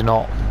 and he's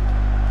not.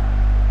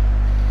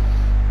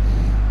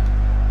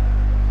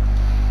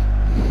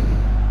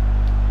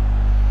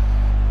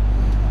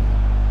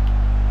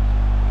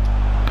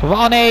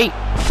 Cavani!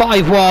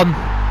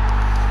 5-1.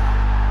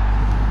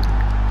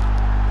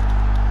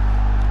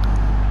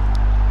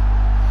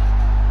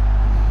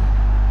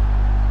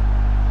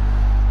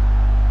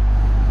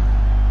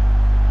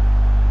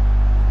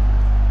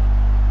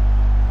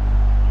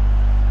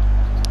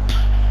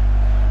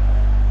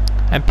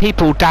 And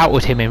people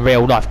doubted him in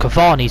real life.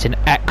 Cavani's an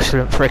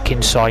excellent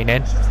freaking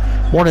signing.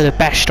 One of the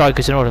best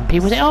strikers in all of them.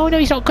 People say, oh no,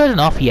 he's not good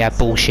enough. Yeah,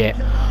 bullshit.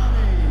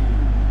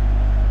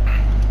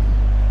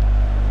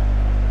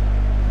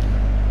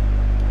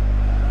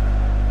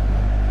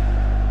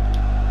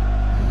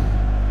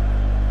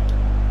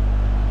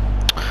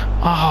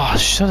 Oh, I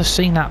should have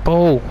seen that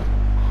ball.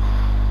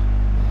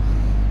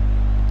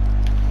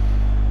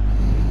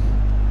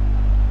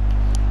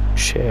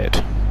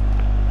 Shit.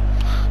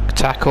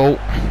 Tackle.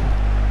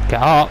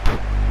 Get up.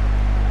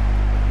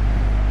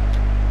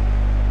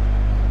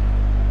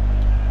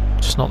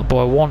 Just not the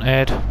boy I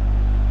wanted.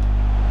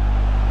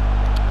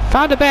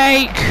 Van der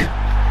Beek!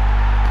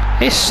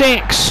 It's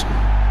 6!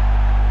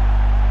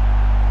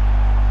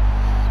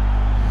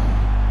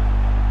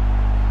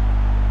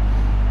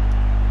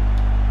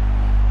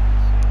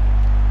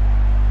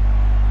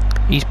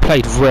 He's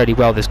played really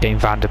well this game,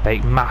 Van der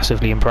Beek.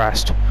 Massively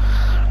impressed.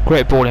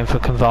 Great ball in for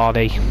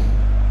Cavani.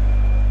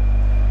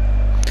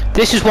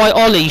 This is why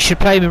Ollie should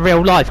play him in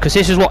real life, because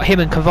this is what him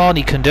and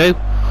Cavani can do.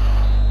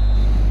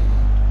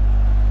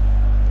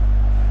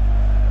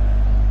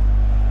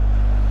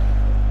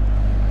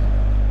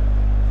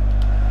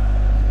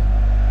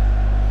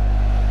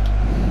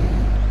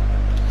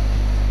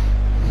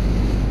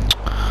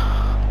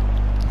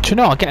 Do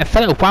you know, I'm getting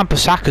fed up with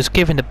Wan-Bissaka's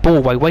giving the ball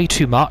away way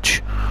too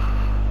much.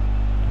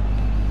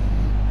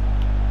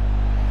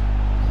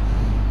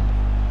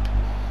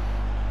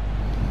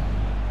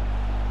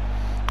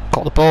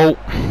 Got the ball.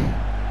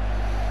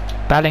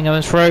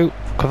 Bellingham's through.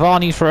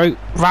 Cavani's through.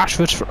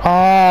 Rashford's through.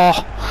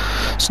 Oh,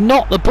 it's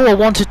not the ball I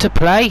wanted to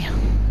play.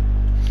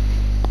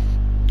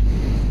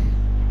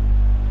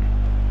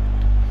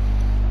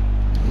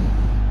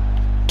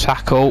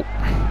 Tackle.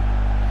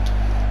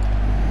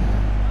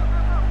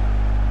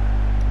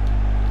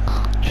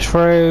 Just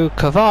through.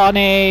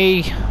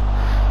 Cavani.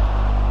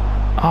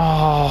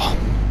 Oh.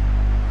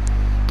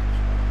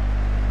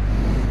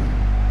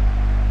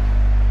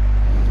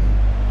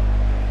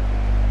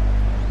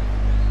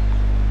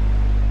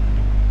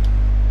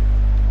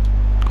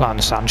 Go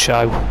on,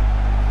 Sancho.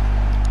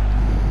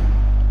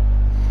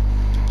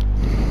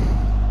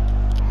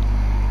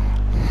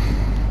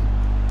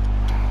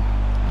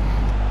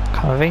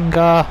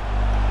 Camavinga.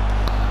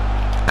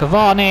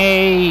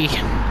 Cavani.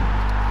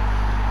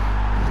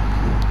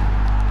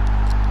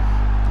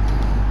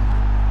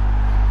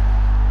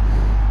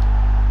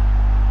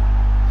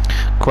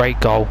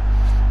 Great goal.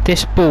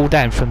 This ball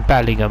then from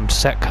Bellingham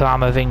set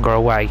Camavinga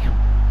away.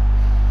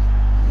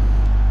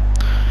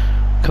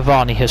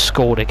 Cavani has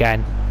scored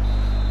again.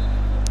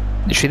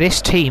 Literally,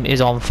 this team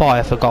is on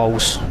fire for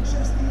goals.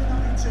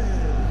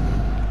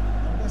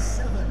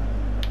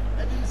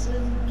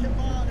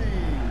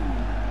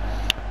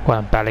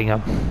 Well,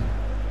 Bellingham.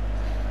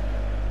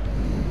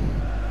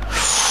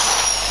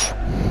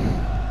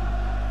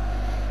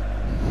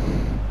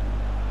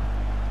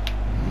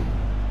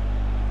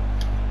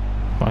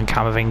 Well,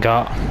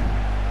 Camavinga.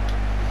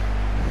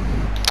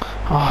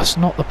 Oh, it's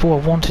not the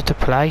ball I wanted to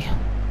play.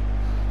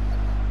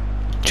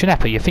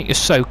 Chinepa, you think you're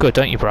so good,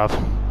 don't you, bruv?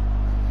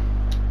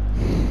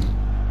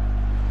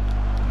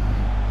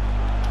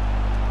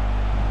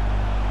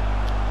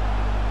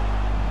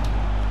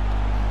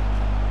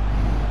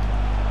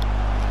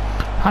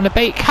 And a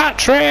bait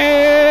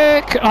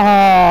hat-trick!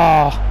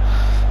 Oh,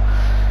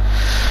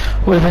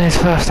 would have been his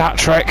first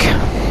hat-trick.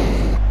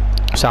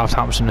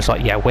 Southampton is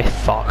like, yeah, we're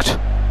fucked.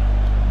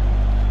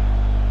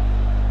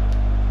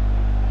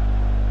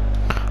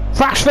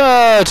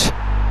 Rashford!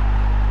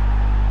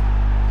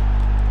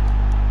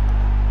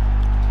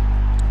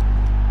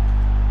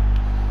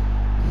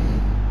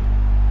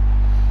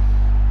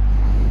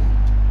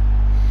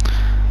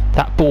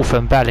 That ball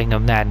from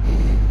Bellingham then.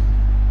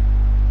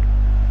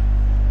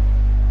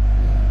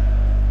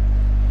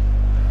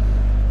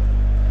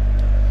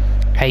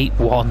 (8-1).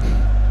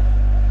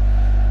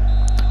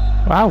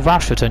 Wow,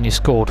 Rashford only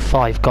scored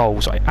 5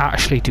 goals. I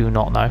actually do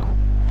not know.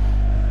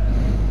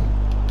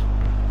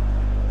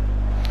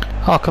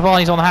 Oh,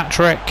 Cavani's on the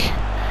hat-trick.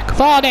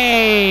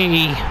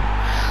 Cavani!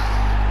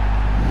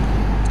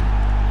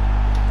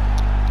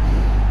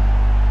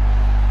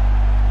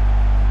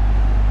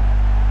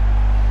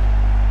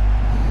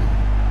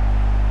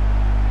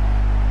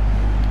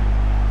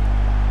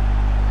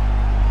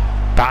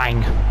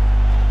 Bang!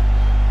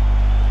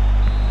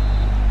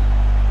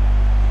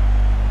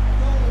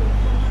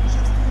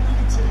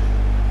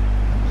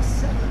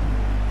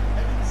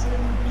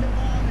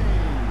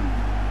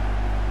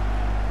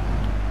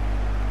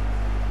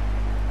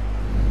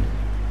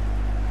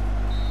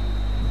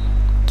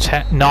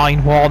 Ten,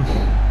 9-1.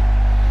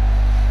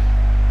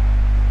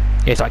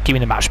 Yeah, it's like, give me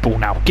the match ball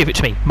now. Give it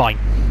to me. Mine.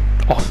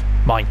 Off.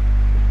 Mine.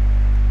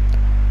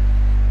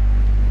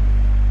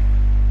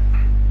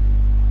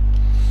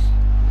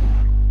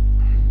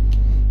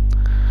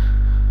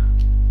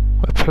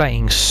 We're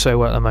playing so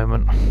well at the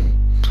moment.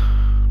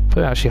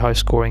 But actually high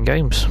scoring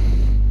games.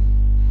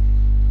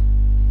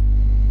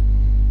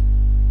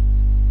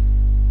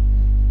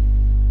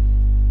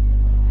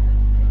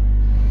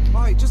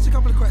 Hi, just a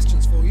couple of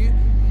questions for you.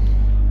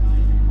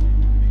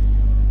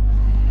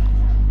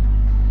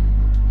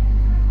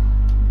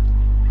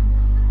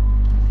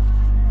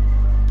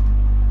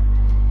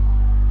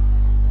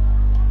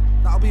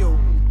 That'll be all.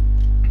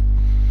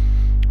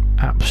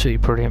 Absolutely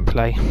brilliant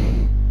play.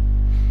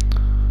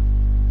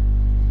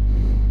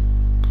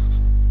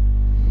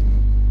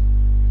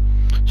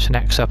 So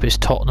next up is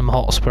Tottenham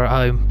Hotspur at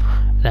home,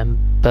 and then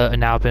Burton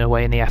now been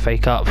away in the FA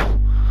Cup.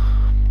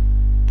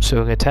 So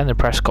we're going to attend the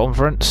press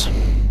conference.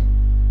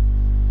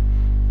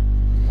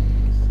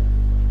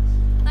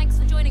 Thanks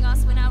for joining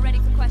us. We're now ready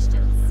for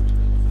questions.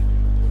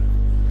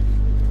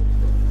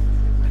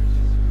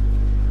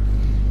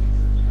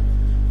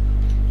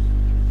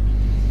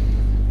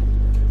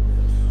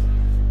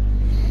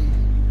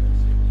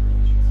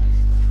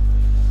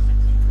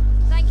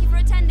 Thank you for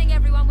attending,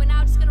 everyone. We're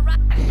now just going to wrap.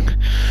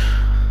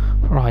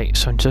 Right,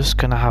 so I'm just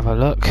going to have a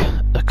look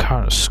at the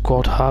current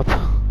squad hub.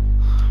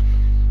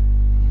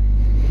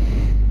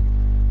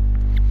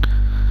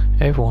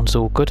 Everyone's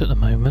all good at the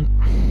moment.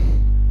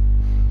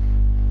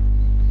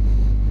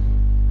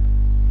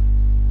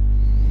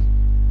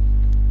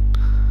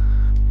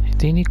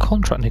 Do you need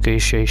contract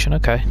negotiation?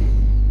 Okay.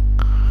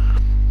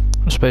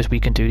 I suppose we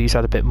can do these,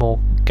 add a bit more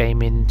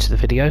gaming into the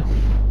video.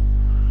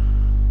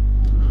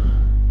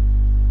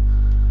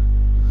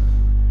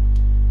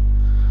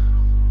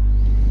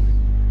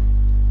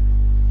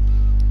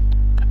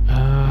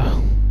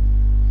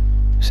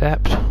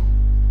 accept.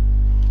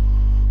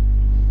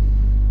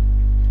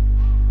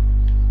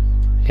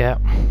 Yeah,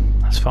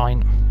 that's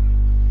fine.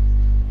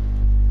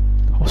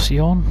 What's he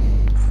on?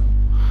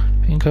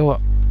 We can go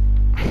up.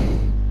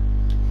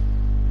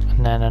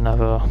 And then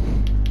another.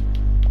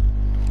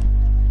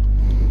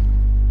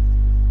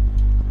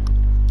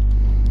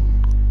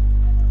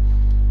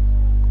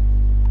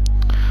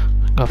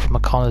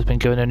 Government McConnell's been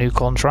given a new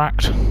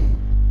contract.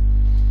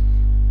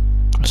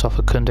 Let's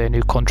offer Kunde a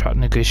new contract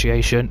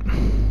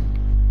negotiation.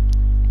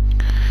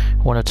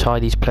 I want to tie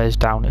these players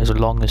down as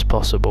long as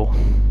possible.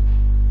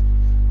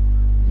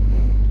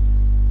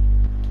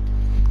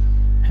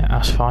 Yeah,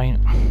 that's fine.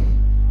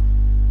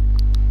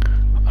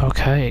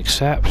 Okay,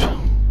 accept.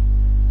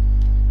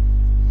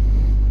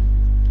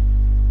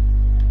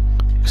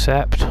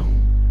 Accept.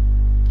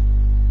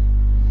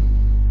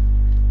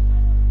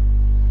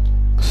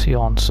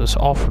 Seances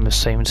are from the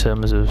same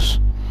terms as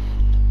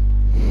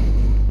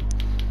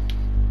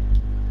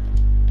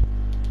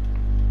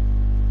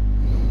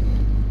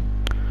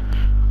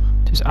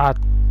just add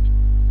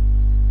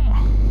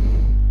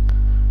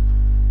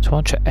to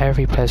ensure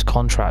every player's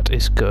contract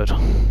is good.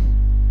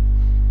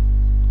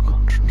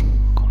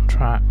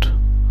 Contract.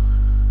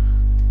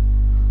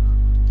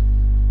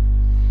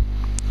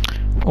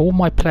 All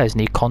my players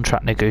need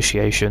contract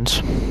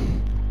negotiations.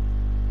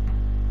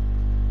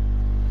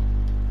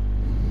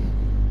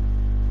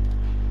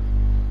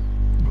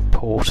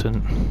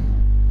 Important.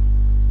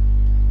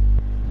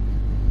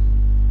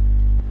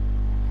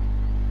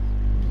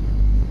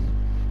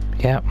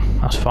 Yeah,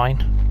 that's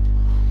fine.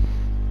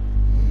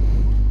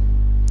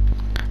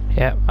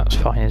 Yeah, that's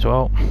fine as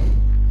well.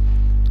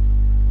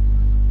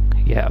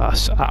 Yeah,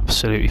 that's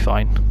absolutely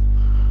fine.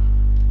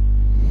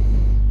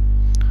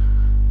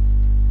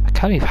 I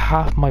can't believe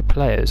half my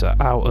players are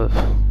out of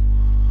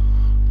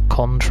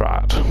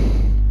contract.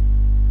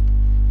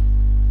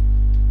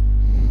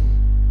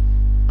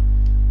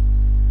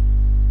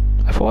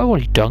 I thought I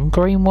already done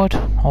Greenwood.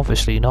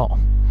 Obviously not.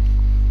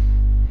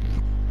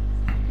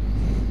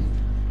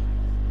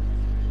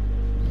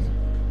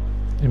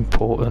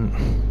 Important.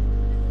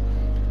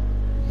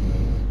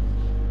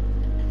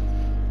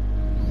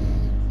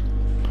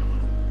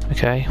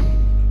 Okay.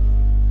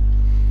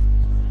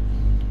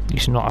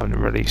 He's not having a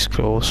release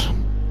clause.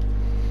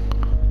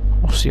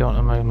 What's he on at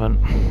the moment?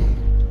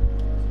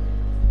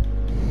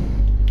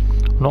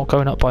 Not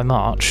going up by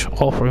March.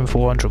 Offer him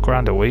 400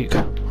 grand a week.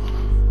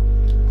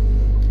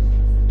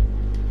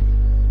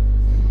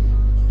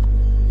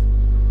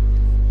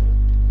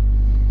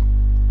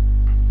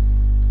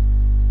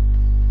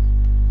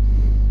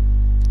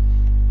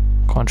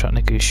 Contract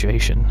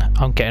negotiation.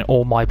 I'm getting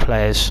all my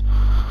players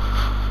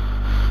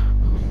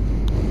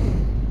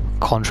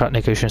contract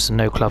negotiations and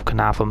no club can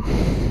have them.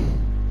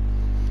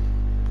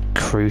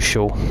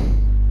 Crucial.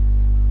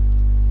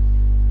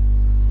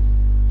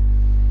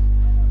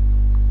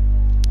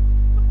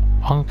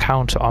 On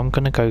counter, I'm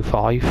gonna go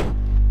 5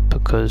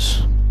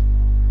 because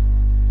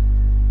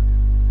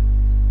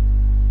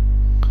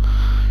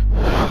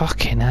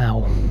fucking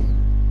hell.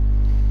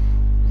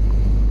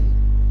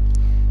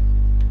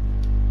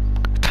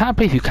 I can't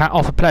believe you can't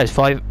offer players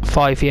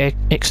 5-year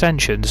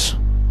extensions.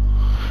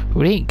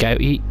 We didn't go.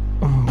 He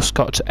almost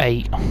got to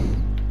 8.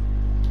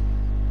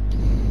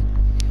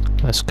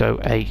 Let's go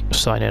 8.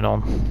 Signing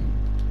on.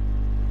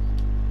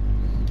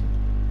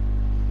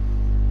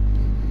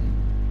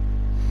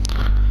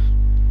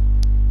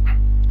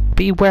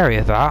 Be wary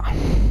of that.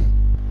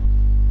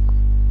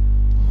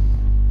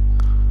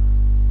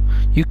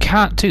 You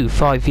can't do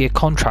 5-year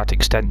contract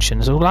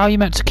extensions. How are you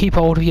meant to keep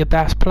hold of your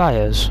best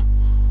players?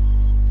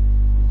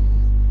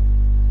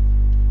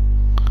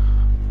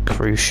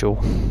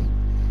 Crucial.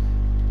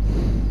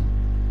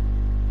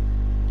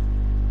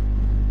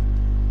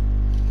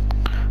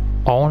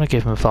 I want to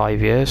give him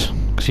 5 years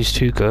because he's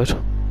too good.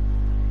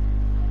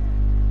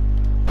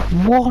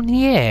 1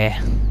 year?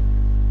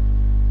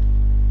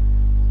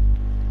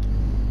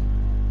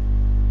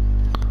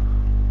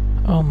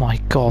 Oh my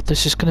god,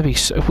 this is going to be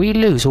so... If we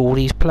lose all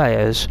these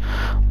players,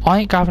 I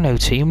ain't got no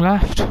team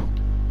left.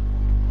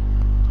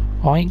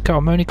 I'm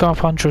only going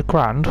up 100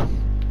 grand.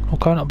 I'm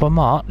going up by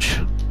March.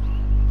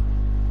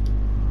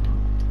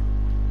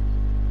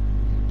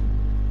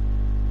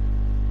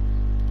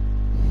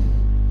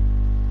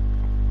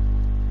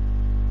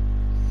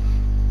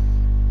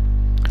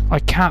 I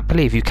can't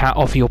believe you can't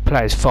offer your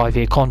players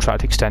 5-year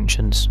contract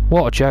extensions.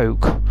 What a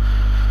joke.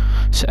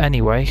 So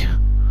anyway,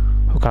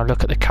 we're going to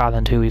look at the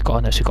calendar who we've got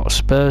on this. We've got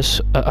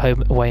Spurs at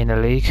home, away in the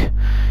league.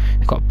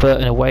 We've got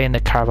Burton away in the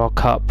Carabao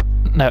Cup.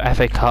 No,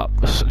 FA Cup.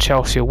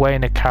 Chelsea away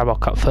in the Carabao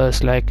Cup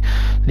first leg.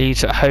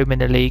 Leeds at home in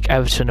the league.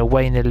 Everton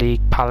away in the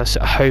league. Palace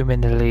at home in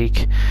the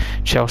league.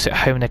 Chelsea at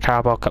home in the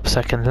Carabao Cup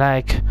second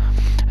leg.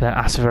 And then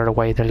Aston Villa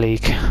away in the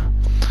league.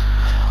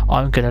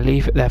 I'm going to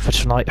leave it there for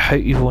tonight.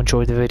 Hope you all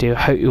enjoyed the video.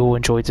 Hope you all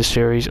enjoyed the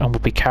series, and we'll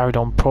be carried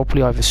on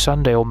probably either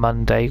Sunday or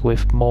Monday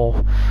with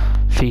more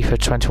FIFA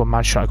 21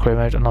 Manchester United career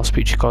mode, and I'll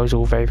speak to you guys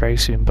all very, very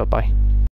soon. Bye bye.